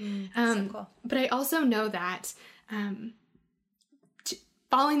community. So cool. But I also know that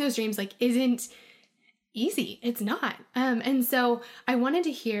following those dreams like isn't easy. It's not. And so I wanted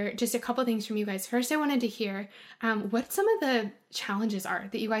to hear just a couple things from you guys. First, I wanted to hear what some of the challenges are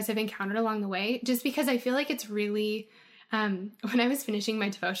that you guys have encountered along the way, just because I feel like it's really, when I was finishing my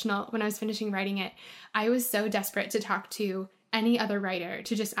devotional, when I was finishing writing it, I was so desperate to talk to any other writer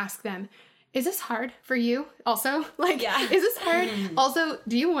to just ask them, is this hard for you also? Like, is this hard? Also,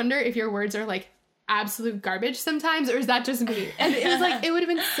 do you wonder if your words are like absolute garbage sometimes, or is that just me? And it was like, it would have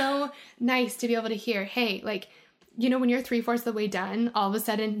been so nice to be able to hear, hey, like, when you're 3/4 of the way done, all of a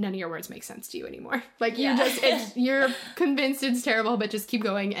sudden, none of your words make sense to you anymore. Like you're convinced it's terrible, but just keep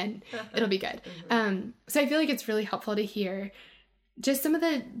going and it'll be good. So I feel like it's really helpful to hear just some of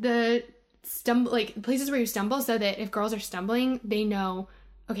the places where you stumble, so that if girls are stumbling, they know,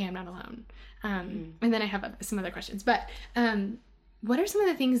 okay, I'm not alone. And then I have some other questions, but what are some of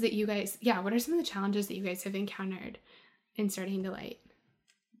the things that you guys, what are some of the challenges that you guys have encountered in starting Delight?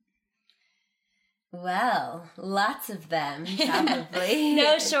 Well, lots of them, probably.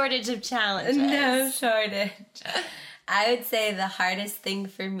 No shortage of challenges. No shortage. I would say the hardest thing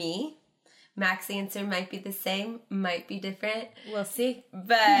for me, Mac's answer might be the same, might be different. We'll see.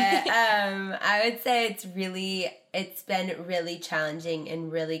 But I would say it's been really challenging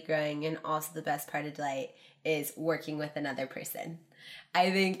and really growing, and also the best part of Delight is working with another person.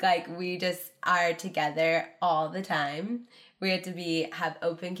 I think we just are together all the time. We have to have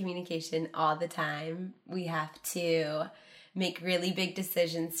open communication all the time. We have to make really big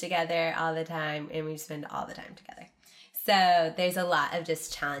decisions together all the time, and we spend all the time together. So there's a lot of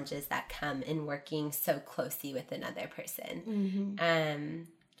just challenges that come in working so closely with another person.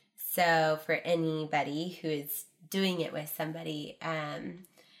 So for anybody who is doing it with somebody,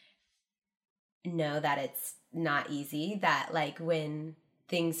 know that it's not easy, that when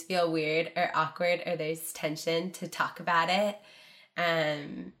things feel weird or awkward or there's tension, to talk about it,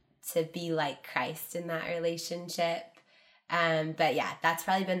 to be like Christ in that relationship. But that's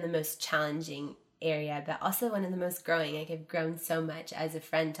probably been the most challenging area, but also one of the most growing. I've grown so much as a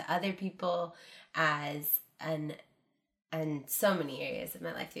friend to other people, and so many areas of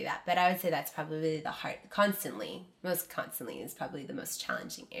my life through that. But I would say that's probably most constantly is probably the most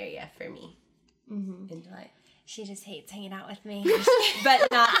challenging area for me in Delight. She just hates hanging out with me. But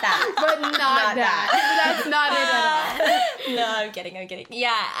not that. But not that. That's not it at all. No, I'm kidding.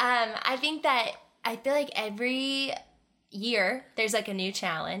 Yeah, I think that I feel like every year there's a new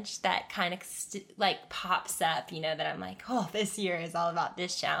challenge that kind of pops up, that I'm like, oh, this year is all about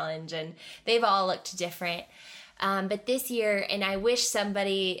this challenge, and they've all looked different. But this year, and I wish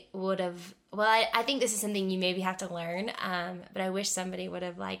somebody would have, I think this is something you maybe have to learn, but I wish somebody would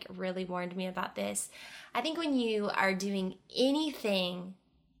have really warned me about this. I think when you are doing anything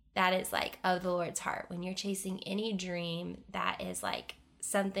that is of the Lord's heart, when you're chasing any dream that is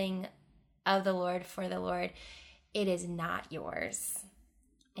something of the Lord for the Lord, it is not yours.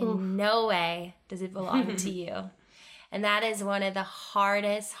 In no way does it belong to you. And that is one of the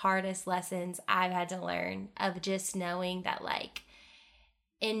hardest lessons I've had to learn, of just knowing that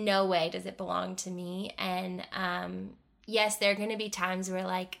in no way does it belong to me. And yes, there are going to be times where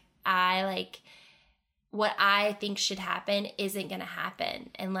what I think should happen isn't going to happen.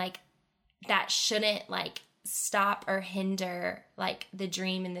 And that shouldn't stop or hinder the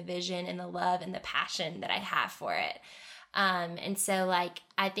dream and the vision and the love and the passion that I have for it. And so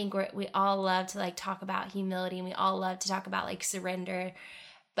I think we all love to talk about humility, and we all love to talk about surrender,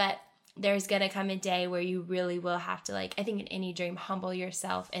 but there's going to come a day where you really will have to I think in any dream, humble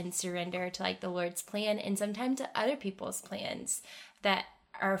yourself and surrender to the Lord's plan, and sometimes to other people's plans that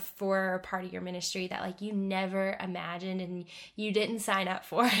are for part of your ministry that you never imagined and you didn't sign up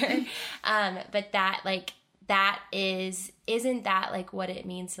for. But that isn't that what it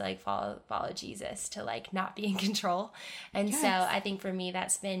means to follow Jesus, to not be in control. And yes. So I think for me,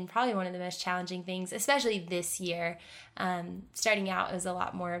 that's been probably one of the most challenging things, especially this year. Starting out, it was a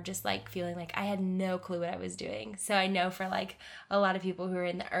lot more of just feeling I had no clue what I was doing. So I know for a lot of people who are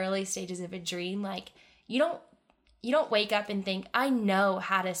in the early stages of a dream, you don't wake up and think, I know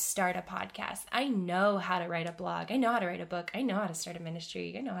how to start a podcast. I know how to write a blog. I know how to write a book. I know how to start a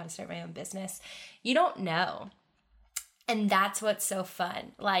ministry. I know how to start my own business. You don't know. And that's what's so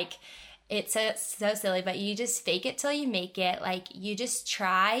fun. It's so silly, but you just fake it till you make it. You just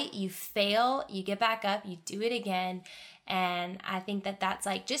try, you fail, you get back up, you do it again. And I think that that's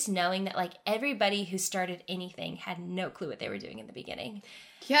just knowing that everybody who started anything had no clue what they were doing in the beginning.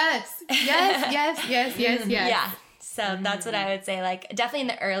 Yes. Yeah. So that's what I would say. Definitely in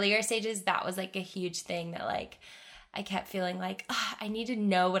the earlier stages, that was a huge thing that I kept feeling I need to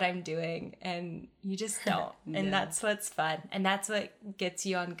know what I'm doing, and you just don't. No. And that's what's fun. And that's what gets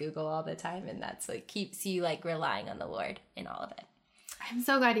you on Google all the time. And that's what keeps you relying on the Lord in all of it. I'm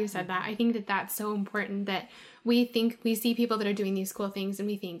so glad you said that. I think that that's so important, that we see people that are doing these cool things and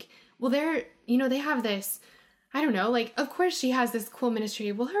we think, well, they have this, I don't know, of course she has this cool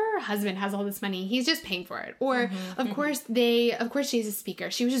ministry. Well, her husband has all this money. He's just paying for it. Or of course she's a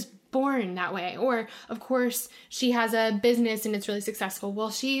speaker. She was just born that way. Or of course she has a business and it's really successful.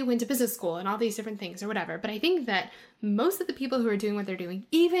 Well, she went to business school and all these different things or whatever. But I think that most of the people who are doing what they're doing,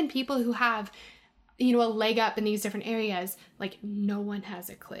 even people who have, you know, a leg up in these different areas, like no one has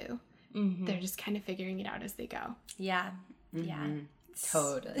a clue. Mm-hmm. They're just kind of figuring it out as they go. Yeah. Mm-hmm. Yeah.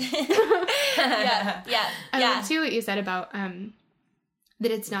 Totally. I love too what you said about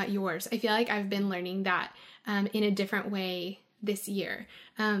that it's not yours. I feel like I've been learning that in a different way this year,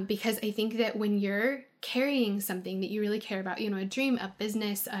 because I think that when you're carrying something that you really care about, you know, a dream, a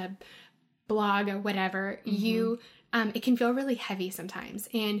business, a blog, or whatever, you it can feel really heavy sometimes,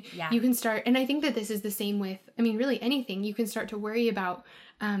 and you can start, and I think that this is the same with, I mean, really anything. You can start to worry about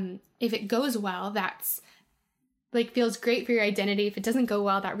if it goes well, that's like feels great for your identity. If it doesn't go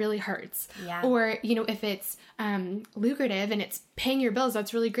well, that really hurts. Yeah. Or, you know, if it's lucrative and it's paying your bills,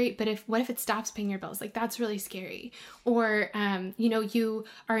 that's really great. But what if it stops paying your bills? Like, that's really scary. Or, you know, you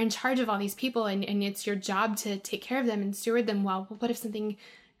are in charge of all these people and it's your job to take care of them and steward them well. But what if something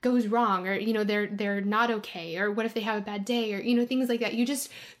goes wrong, or, you know, they're not okay? Or what if they have a bad day, or, you know, things like that. You just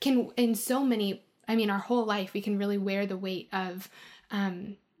can, in so many, I mean, our whole life, we can really wear the weight of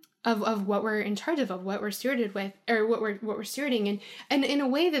what we're in charge of what we're stewarded with, or what we're stewarding, and in a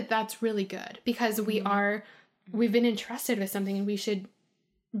way that's really good, because we've been entrusted with something, and we should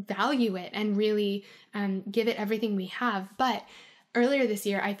value it and really give it everything we have. But earlier this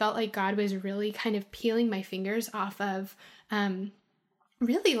year, I felt like God was really kind of peeling my fingers off of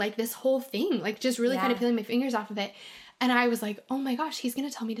really like this whole thing, like just really kind of peeling my fingers off of it. And I was like, oh my gosh, he's going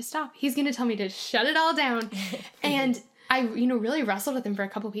to tell me to stop. He's going to tell me to shut it all down. And I, you know, really wrestled with him for a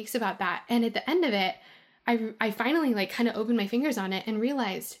couple of weeks about that. And at the end of it, I finally like kind of opened my fingers on it and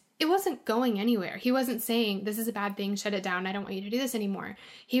realized it wasn't going anywhere. He wasn't saying, this is a bad thing, shut it down, I don't want you to do this anymore.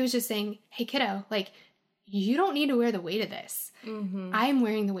 He was just saying, hey kiddo, like, you don't need to wear the weight of this. Mm-hmm. I'm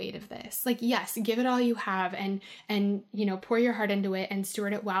wearing the weight of this. Like, yes, give it all you have, and you know, pour your heart into it and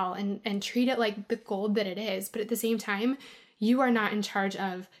steward it well, and treat it like the gold that it is. But at the same time, you are not in charge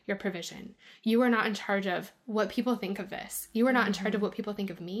of your provision. You are not in charge of what people think of this. You are not in charge of what people think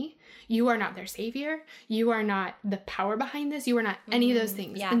of me. You are not their savior. You are not the power behind this. You are not any of those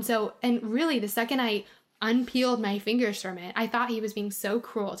things. Yeah. And really, the second I unpeeled my fingers from it, I thought he was being so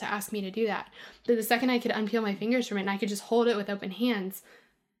cruel to ask me to do that. But the second I could unpeel my fingers from it and I could just hold it with open hands,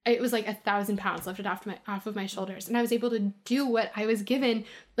 it was like 1,000 pounds lifted off of my shoulders. And I was able to do what I was given,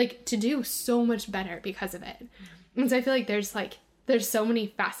 like, to do so much better because of it. And so I feel like there's so many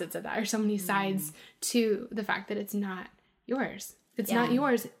facets of that, or so many sides to the fact that it's not yours. It's not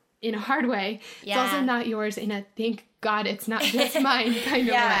yours in a hard way. It's also not yours in a thank God it's not just mine kind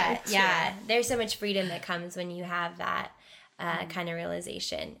of way. Yeah. There's so much freedom that comes when you have that kind of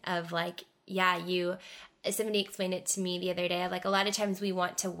realization of like, somebody explained it to me the other day. Like, a lot of times we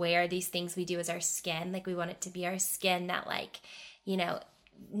want to wear these things we do as our skin. Like, we want it to be our skin that, like, you know,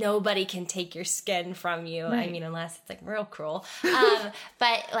 nobody can take your skin from you. Right. I mean, unless it's like real cruel.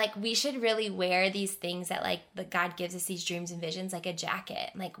 But like, we should really wear these things that like God gives us, these dreams and visions, like a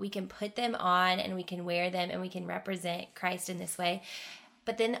jacket. Like, we can put them on and we can wear them and we can represent Christ in this way.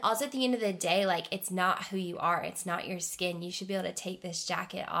 But then also at the end of the day, like, it's not who you are. It's not your skin. You should be able to take this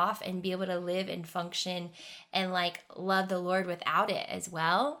jacket off and be able to live and function and like love the Lord without it as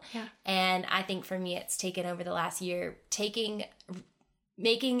well. Yeah. And I think for me, it's taken over the last year,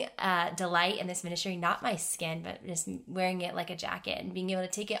 making Delight in this ministry not my skin, but just wearing it like a jacket and being able to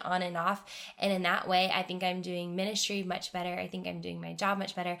take it on and off. And in that way, I think I'm doing ministry much better. I think I'm doing my job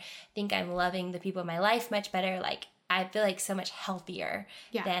much better. I think I'm loving the people in my life much better. Like, I feel like so much healthier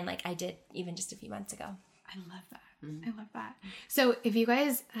than like I did even just a few months ago. I love that. Mm-hmm. I love that. So if you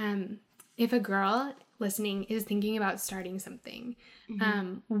guys, if a girl listening is thinking about starting something,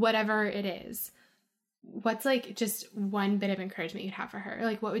 whatever it is, what's like just one bit of encouragement you'd have for her?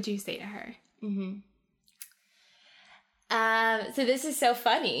 Like, what would you say to her? Mm-hmm. So this is so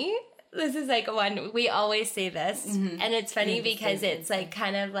funny. This is like one, we always say this, and it's funny because it's like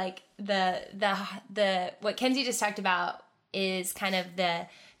kind of like the what Kenzie just talked about is kind of the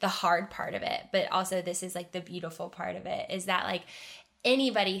hard part of it, but also this is like the beautiful part of it, is that like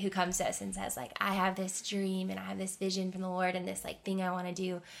anybody who comes to us and says like, I have this dream and I have this vision from the Lord and this like thing I want to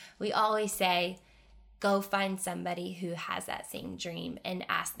do, we always say, go find somebody who has that same dream and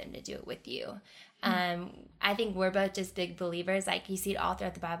ask them to do it with you. I think we're both just big believers. Like, you see it all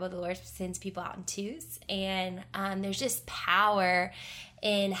throughout the Bible. The Lord sends people out in twos. And there's just power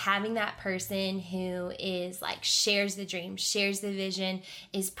in having that person who is like, shares the dream, shares the vision,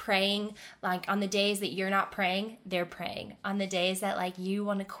 is praying. Like, on the days that you're not praying, they're praying. On the days that like you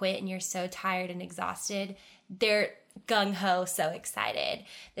want to quit and you're so tired and exhausted, they're gung-ho, so excited.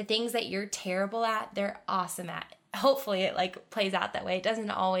 The things that you're terrible at, they're awesome at. Hopefully it like plays out that way. It doesn't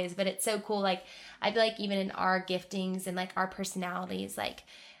always, but it's so cool. Like, I feel like even in our giftings and like our personalities, like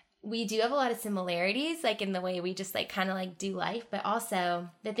we do have a lot of similarities, like in the way we just like kind of like do life, but also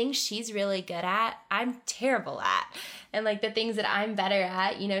the things she's really good at, I'm terrible at. And like the things that I'm better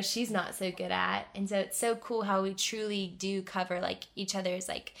at, you know, she's not so good at. And so it's so cool how we truly do cover like each other's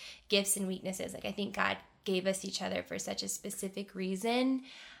like gifts and weaknesses. Like I think God gave us each other for such a specific reason.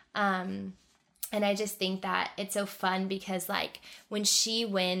 And I just think that it's so fun because, like, when she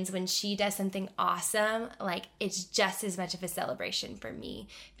wins, when she does something awesome, like, it's just as much of a celebration for me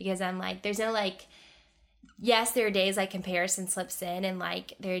because I'm like, there's no, like, yes, there are days like comparison slips in and,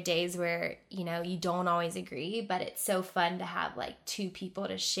 like, there are days where, you know, you don't always agree, but it's so fun to have, like, two people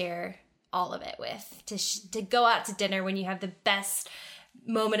to share all of it with, to go out to dinner when you have the best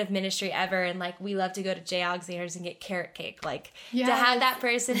moment of ministry ever, and like we love to go to J. Alexander's and get carrot cake, like to have that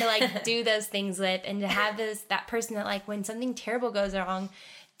person to like do those things with, and to have that person that like when something terrible goes wrong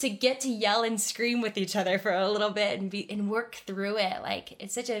to get to yell and scream with each other for a little bit and work through it. Like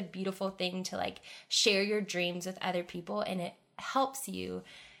it's such a beautiful thing to like share your dreams with other people, and it helps you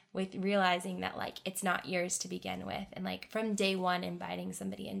with realizing that like it's not yours to begin with, and like from day one inviting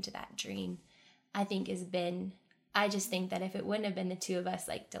somebody into that dream I think I just think that if it wouldn't have been the two of us,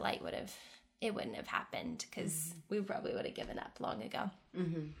 like Delight it wouldn't have happened because we probably would have given up long ago.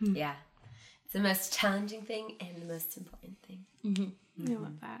 Mm-hmm. Yeah. It's the most challenging thing and the most important thing. Mm-hmm.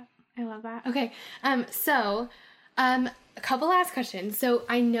 I love that. Okay. So, a couple last questions. So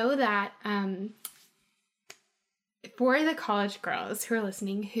I know that, for the college girls who are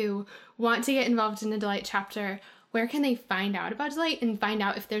listening who want to get involved in the Delight chapter, where can they find out about Delight and find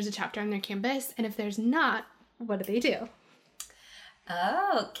out if there's a chapter on their campus? And if there's not, what do they do?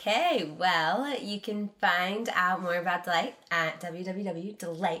 Okay, well, you can find out more about Delight at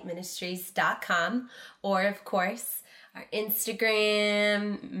www.delightministries.com, or of course our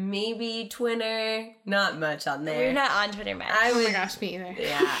Instagram, maybe Twitter. Not much on there. We're not on Twitter much. Oh my gosh, me either.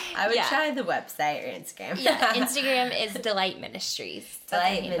 Yeah, I would try the website or Instagram. Yeah, Instagram is Delight Ministries.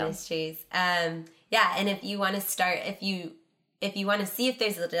 Delight Ministries. Yeah, and if you want to start, if you want to see if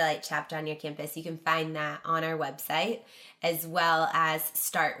there's a Delight chapter on your campus, you can find that on our website, as well as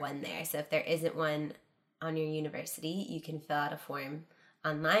start one there. So if there isn't one on your university, you can fill out a form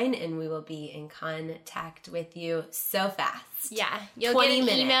online, and we will be in contact with you so fast. Yeah, you'll get an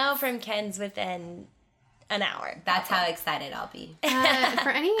email from Ken's within an hour. That's how excited I'll be. For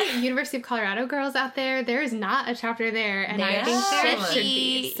any University of Colorado girls out there, there is not a chapter there, and I think there should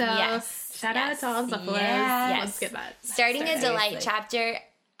be. So shout out to all the Buffaloes. Let's get that. Starting a Delight chapter,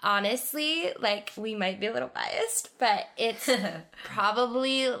 honestly, like we might be a little biased, but it's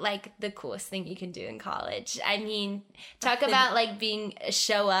probably like the coolest thing you can do in college. I mean, talk about like being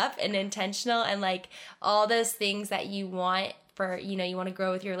show up and intentional and like all those things that you want for, you know, you want to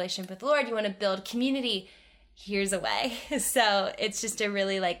grow with your relationship with the Lord, you want to build community. Here's a way. So it's just a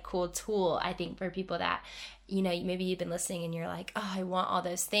really like cool tool, I think, for people that, you know, maybe you've been listening and you're like, oh, I want all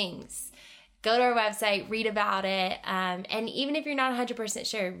those things. Go to our website, read about it. And even if you're not 100%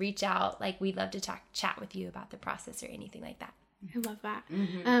 sure, reach out. Like we'd love to chat with you about the process or anything like that. I love that.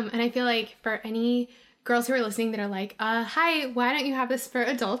 Mm-hmm. And I feel like for any girls who are listening that are like, hi, why don't you have this for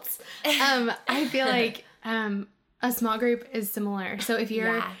adults? I feel like a small group is similar. So if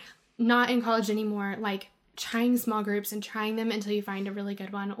you're not in college anymore, like trying small groups and trying them until you find a really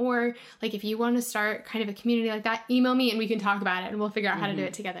good one, or like if you want to start kind of a community like that, email me and we can talk about it and we'll figure out how to do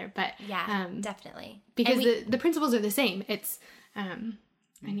it together. But definitely, because the principles are the same. It's and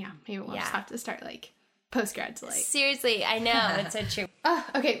maybe we'll just have to start like post-grad Delight. Seriously, I know. It's so true.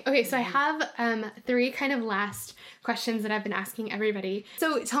 Okay. So I have 3 kind of last questions that I've been asking everybody.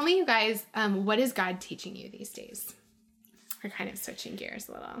 So tell me, you guys, what is God teaching you these days? We're kind of switching gears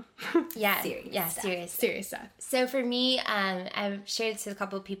a little. Serious stuff. So for me, I've shared this with a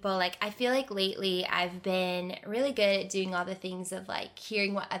couple of people. Like, I feel like lately I've been really good at doing all the things of like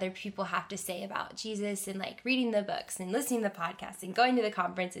hearing what other people have to say about Jesus and like reading the books and listening to the podcasts and going to the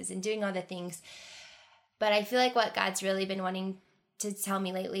conferences and doing all the things. But I feel like what God's really been wanting to tell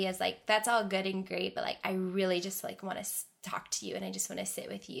me lately is like, that's all good and great, but like, I really just like want to talk to you and I just want to sit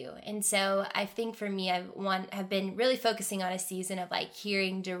with you. And so I think for me, have been really focusing on a season of like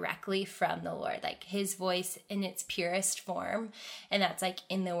hearing directly from the Lord, like his voice in its purest form. And that's like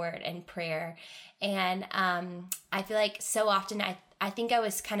in the word and prayer. And I feel like so often I think I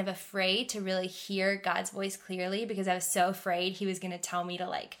was kind of afraid to really hear God's voice clearly because I was so afraid he was going to tell me to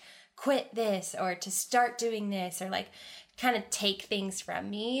like quit this or to start doing this or like kind of take things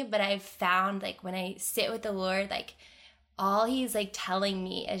from me. But I've found like when I sit with the Lord, like all he's like telling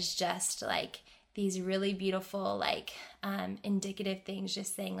me is just like these really beautiful, like indicative things,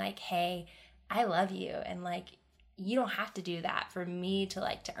 just saying like, hey, I love you. And like, you don't have to do that for me to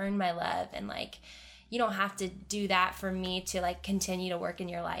like to earn my love, and like you don't have to do that for me to like continue to work in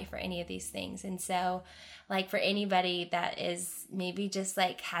your life or any of these things. And so like for anybody that is maybe just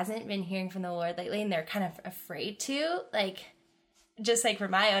like hasn't been hearing from the Lord lately and they're kind of afraid to, like just like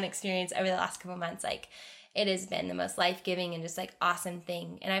from my own experience over the last couple months, like it has been the most life-giving and just like awesome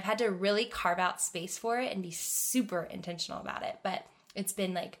thing. And I've had to really carve out space for it and be super intentional about it. But it's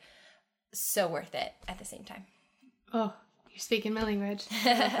been like so worth it at the same time. Oh, you're speaking my language. I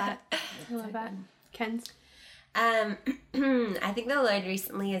love that. I love that. Ken's? I think the Lord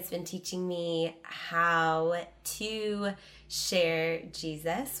recently has been teaching me how to share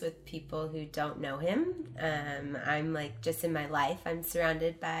Jesus with people who don't know him. I'm like, just in my life, I'm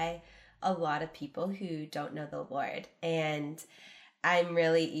surrounded by a lot of people who don't know the Lord. And I'm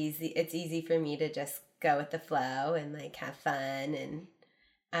really it's easy for me to just go with the flow and like have fun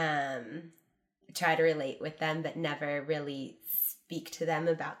and try to relate with them, but never really speak to them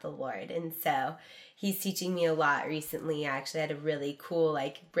about the Lord. And so he's teaching me a lot recently. I actually had a really cool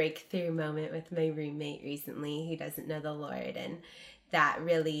like breakthrough moment with my roommate recently who doesn't know the Lord. And that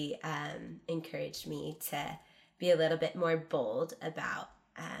really encouraged me to be a little bit more bold about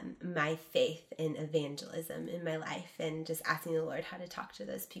my faith in evangelism in my life, and just asking the Lord how to talk to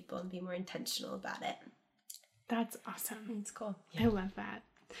those people and be more intentional about it. That's awesome. It's cool. I love that.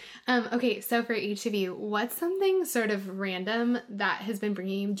 Okay, so for each of you, what's something sort of random that has been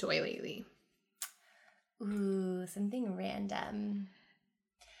bringing you joy lately? Ooh, something random.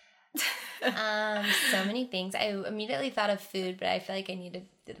 So many things. I immediately thought of food, but I feel like I need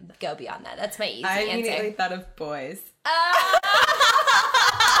to go beyond that. That's my easy answer. I immediately thought of boys.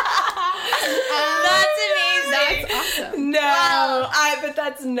 That's amazing. That's awesome. No, but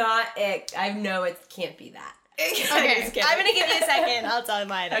that's not it. I know it can't be that. Okay, I'm gonna give you a second. I'll tell you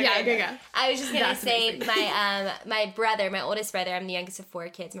mine. Okay. Yeah, go. I was just gonna That's say amazing. my oldest brother. I'm the youngest of 4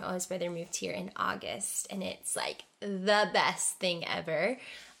 kids. My oldest brother moved here in August, and it's like the best thing ever.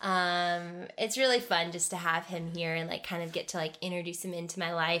 It's really fun just to have him here and like kind of get to like introduce him into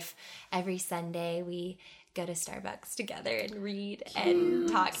my life. Every Sunday we go to Starbucks together and read and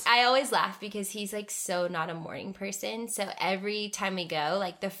talk. I always laugh because he's like so not a morning person. So every time we go,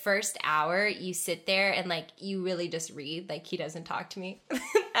 like the first hour you sit there and like you really just read, like he doesn't talk to me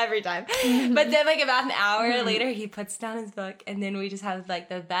every time. But then like about an hour later he puts down his book and then we just have like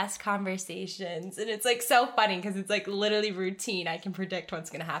the best conversations. And it's like so funny because it's like literally routine. I can predict what's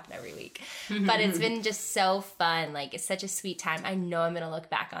going to happen every week. But it's been just so fun. Like it's such a sweet time. I know I'm going to look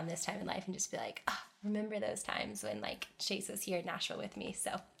back on this time in life and just be like, oh, remember those times when like Chase was here in Nashville with me.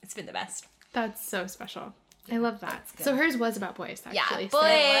 So it's been the best. That's so special. I love that. So hers was about boys, actually. Yeah, So boys.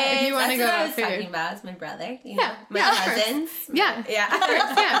 if you want to go what I about was food. talking about is my brother. Yeah, My of course. cousins. Yeah. Yeah. Of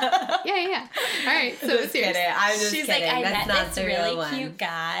course, yeah. All right, so Just it's yours. kidding. I'm just She's kidding. like, I That's met not this the real really one. cute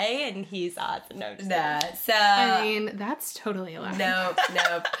guy and he's awesome. No, just No. So I mean, that's totally allowed.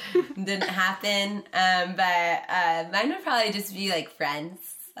 Nope. Didn't happen. But mine would probably just be like friends.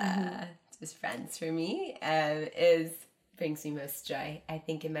 Just friends for me brings me most joy, I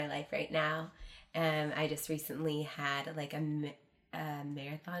think, in my life right now. I just recently had like a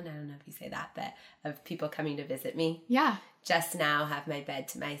marathon, I don't know if you say that, but of people coming to visit me. Yeah. Just now have my bed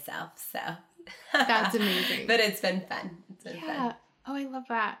to myself, so. That's amazing. But it's been fun. Fun. Oh, I love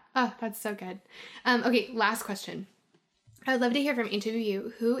that. Oh, that's so good. Okay, last question. I would love to hear from each of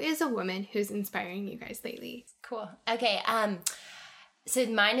you. Who is a woman who's inspiring you guys lately? cool. Okay. So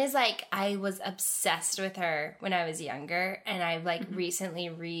mine is like, I was obsessed with her when I was younger, and I've like recently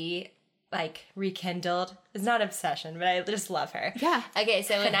rekindled. It's not obsession, but I just love her. Yeah. Okay,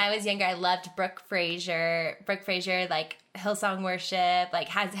 so when I was younger, I loved Brooke Fraser. Brooke Fraser, like Hillsong Worship, like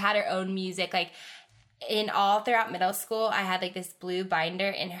has had her own music. Like all throughout middle school, I had like this blue binder,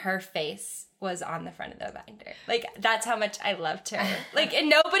 and her face was on the front of the binder. Like that's how much I loved her. Like, and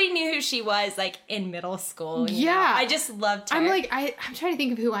nobody knew who she was like in middle school. You know? I just loved her. I'm trying to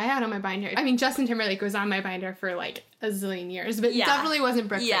think of who I had on my binder. I mean, Justin Timberlake was on my binder for like a zillion years, but definitely wasn't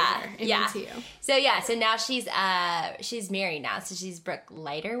Brooke Fraser. So now she's married now. So she's Brooke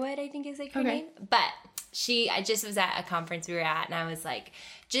Lighterwood, I think is like her name. But I just was at a conference we were at, and I was like,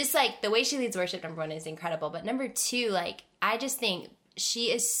 just like the way she leads worship, number one, is incredible. But number two, like, I just think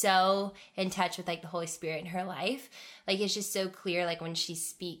she is so in touch with like the Holy Spirit in her life. Like it's just so clear, like when she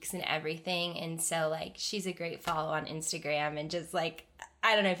speaks and everything. And so like, she's a great follow on Instagram, and just like,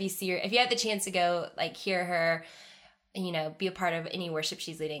 I don't know if you see her, if you have the chance to go like hear her, you know, be a part of any worship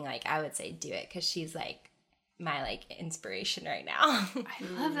she's leading, like I would say do it. 'Cause she's like my like inspiration right now.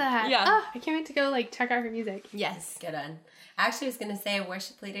 I love that. Yeah. Oh, I can't wait to go like check out her music. Yes. Good one. I actually was going to say a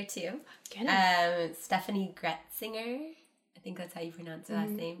worship leader too. Good. Stephanie Gretzinger. I think that's how you pronounce her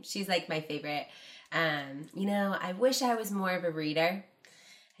last name. She's like my favorite. I wish I was more of a reader.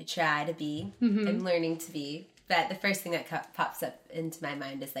 I try to be. I'm learning to be. But the first thing that pops up into my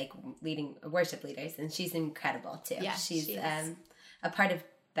mind is like leading worship leaders. And she's incredible too. Yeah, she's she is. a part of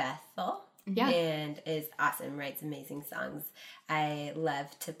Bethel. Yeah. And is awesome, writes amazing songs. I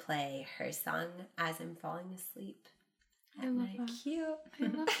love to play her song as I'm falling asleep at night. Cute. I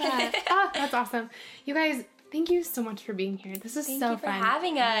love that. That's awesome. You guys, thank you so much for being here. This is Thank so you for fun.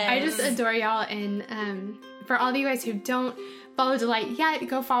 having us. I just adore y'all. And for all of you guys who don't follow Delight yet,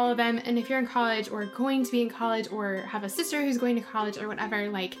 go follow them. And if you're in college or going to be in college or have a sister who's going to college or whatever,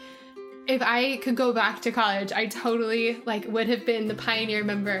 like, if I could go back to college, I totally would have been the pioneer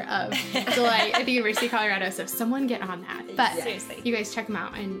member of Delight at the University of Colorado. So someone get on that. But seriously, you guys check them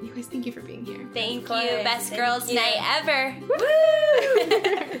out, and you guys, thank you for being here. Thank you. Best girls' night ever.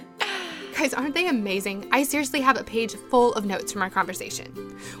 Woo! Guys, aren't they amazing? I seriously have a page full of notes from our conversation.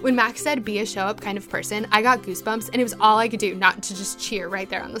 When Max said be a show-up kind of person, I got goosebumps, and it was all I could do not to just cheer right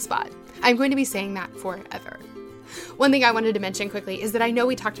there on the spot. I'm going to be saying that forever. One thing I wanted to mention quickly is that I know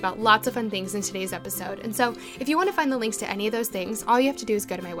we talked about lots of fun things in today's episode, and so if you want to find the links to any of those things, all you have to do is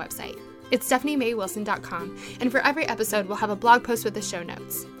go to my website. It's stephaniemaywilson.com, and for every episode, we'll have a blog post with the show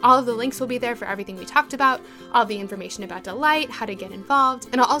notes. All of the links will be there for everything we talked about, all the information about Delight, how to get involved,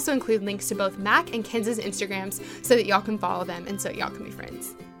 and I'll also include links to both Mac and Kenz's Instagrams so that y'all can follow them and so y'all can be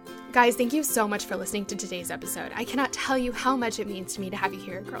friends. Guys, thank you so much for listening to today's episode. I cannot tell you how much it means to me to have you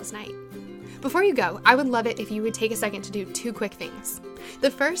here at Girls Night. Before you go, I would love it if you would take a second to do 2 quick things. The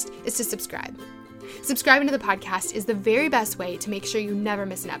first is to subscribe. Subscribing to the podcast is the very best way to make sure you never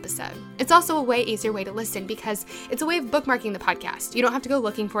miss an episode. It's also a way easier way to listen because it's a way of bookmarking the podcast. You don't have to go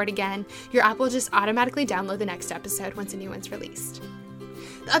looking for it again. Your app will just automatically download the next episode once a new one's released.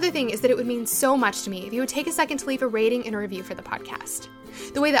 The other thing is that it would mean so much to me if you would take a second to leave a rating and a review for the podcast.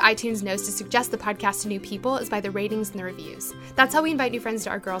 The way that iTunes knows to suggest the podcast to new people is by the ratings and the reviews. That's how we invite new friends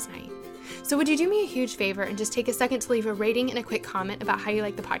to our Girls Night. So would you do me a huge favor and just take a second to leave a rating and a quick comment about how you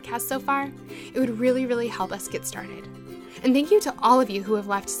like the podcast so far? It would really, really help us get started. And thank you to all of you who have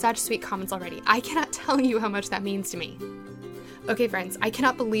left such sweet comments already. I cannot tell you how much that means to me. Okay, friends, I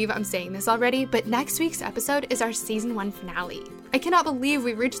cannot believe I'm saying this already, but next week's episode is our season 1 finale. I cannot believe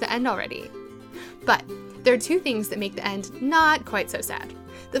we've reached the end already. But there are 2 things that make the end not quite so sad.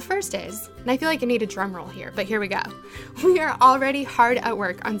 The first is, and I feel like I need a drum roll here, but here we go. We are already hard at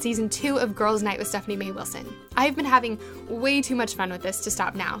work on season 2 of Girls Night with Stephanie May Wilson. I've been having way too much fun with this to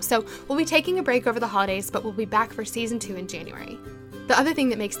stop now, so we'll be taking a break over the holidays, but we'll be back for season 2 in January. The other thing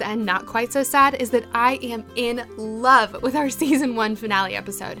that makes the end not quite so sad is that I am in love with our season 1 finale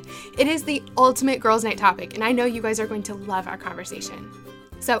episode. It is the ultimate Girls Night topic, and I know you guys are going to love our conversation.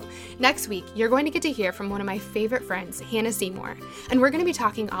 So, next week, you're going to get to hear from one of my favorite friends, Hannah Seymour, and we're going to be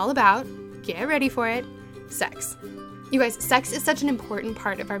talking all about, get ready for it, sex. You guys, sex is such an important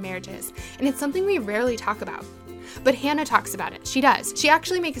part of our marriages, and it's something we rarely talk about. But Hannah talks about it. She does. She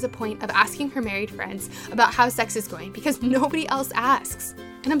actually makes a point of asking her married friends about how sex is going because nobody else asks.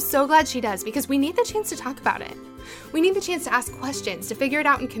 And I'm so glad she does because we need the chance to talk about it. We need the chance to ask questions, to figure it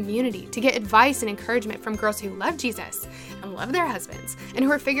out in community, to get advice and encouragement from girls who love Jesus and love their husbands and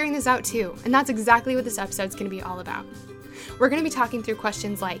who are figuring this out too. And that's exactly what this episode's going to be all about. We're going to be talking through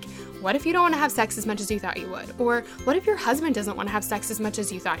questions like, what if you don't want to have sex as much as you thought you would? Or what if your husband doesn't want to have sex as much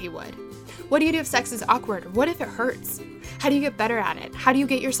as you thought he would? What do you do if sex is awkward? What if it hurts? How do you get better at it? How do you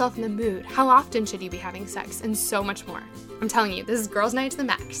get yourself in the mood? How often should you be having sex? And so much more. I'm telling you, this is Girls Night to the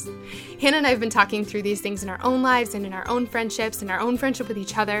max. Hannah and I have been talking through these things in our own lives and in our own friendships and our own friendship with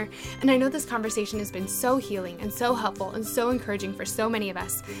each other. And I know this conversation has been so healing and so helpful and so encouraging for so many of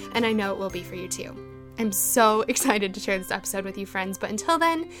us. And I know it will be for you too. I'm so excited to share this episode with you, friends. But until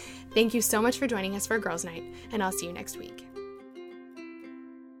then, thank you so much for joining us for Girls Night, and I'll see you next week.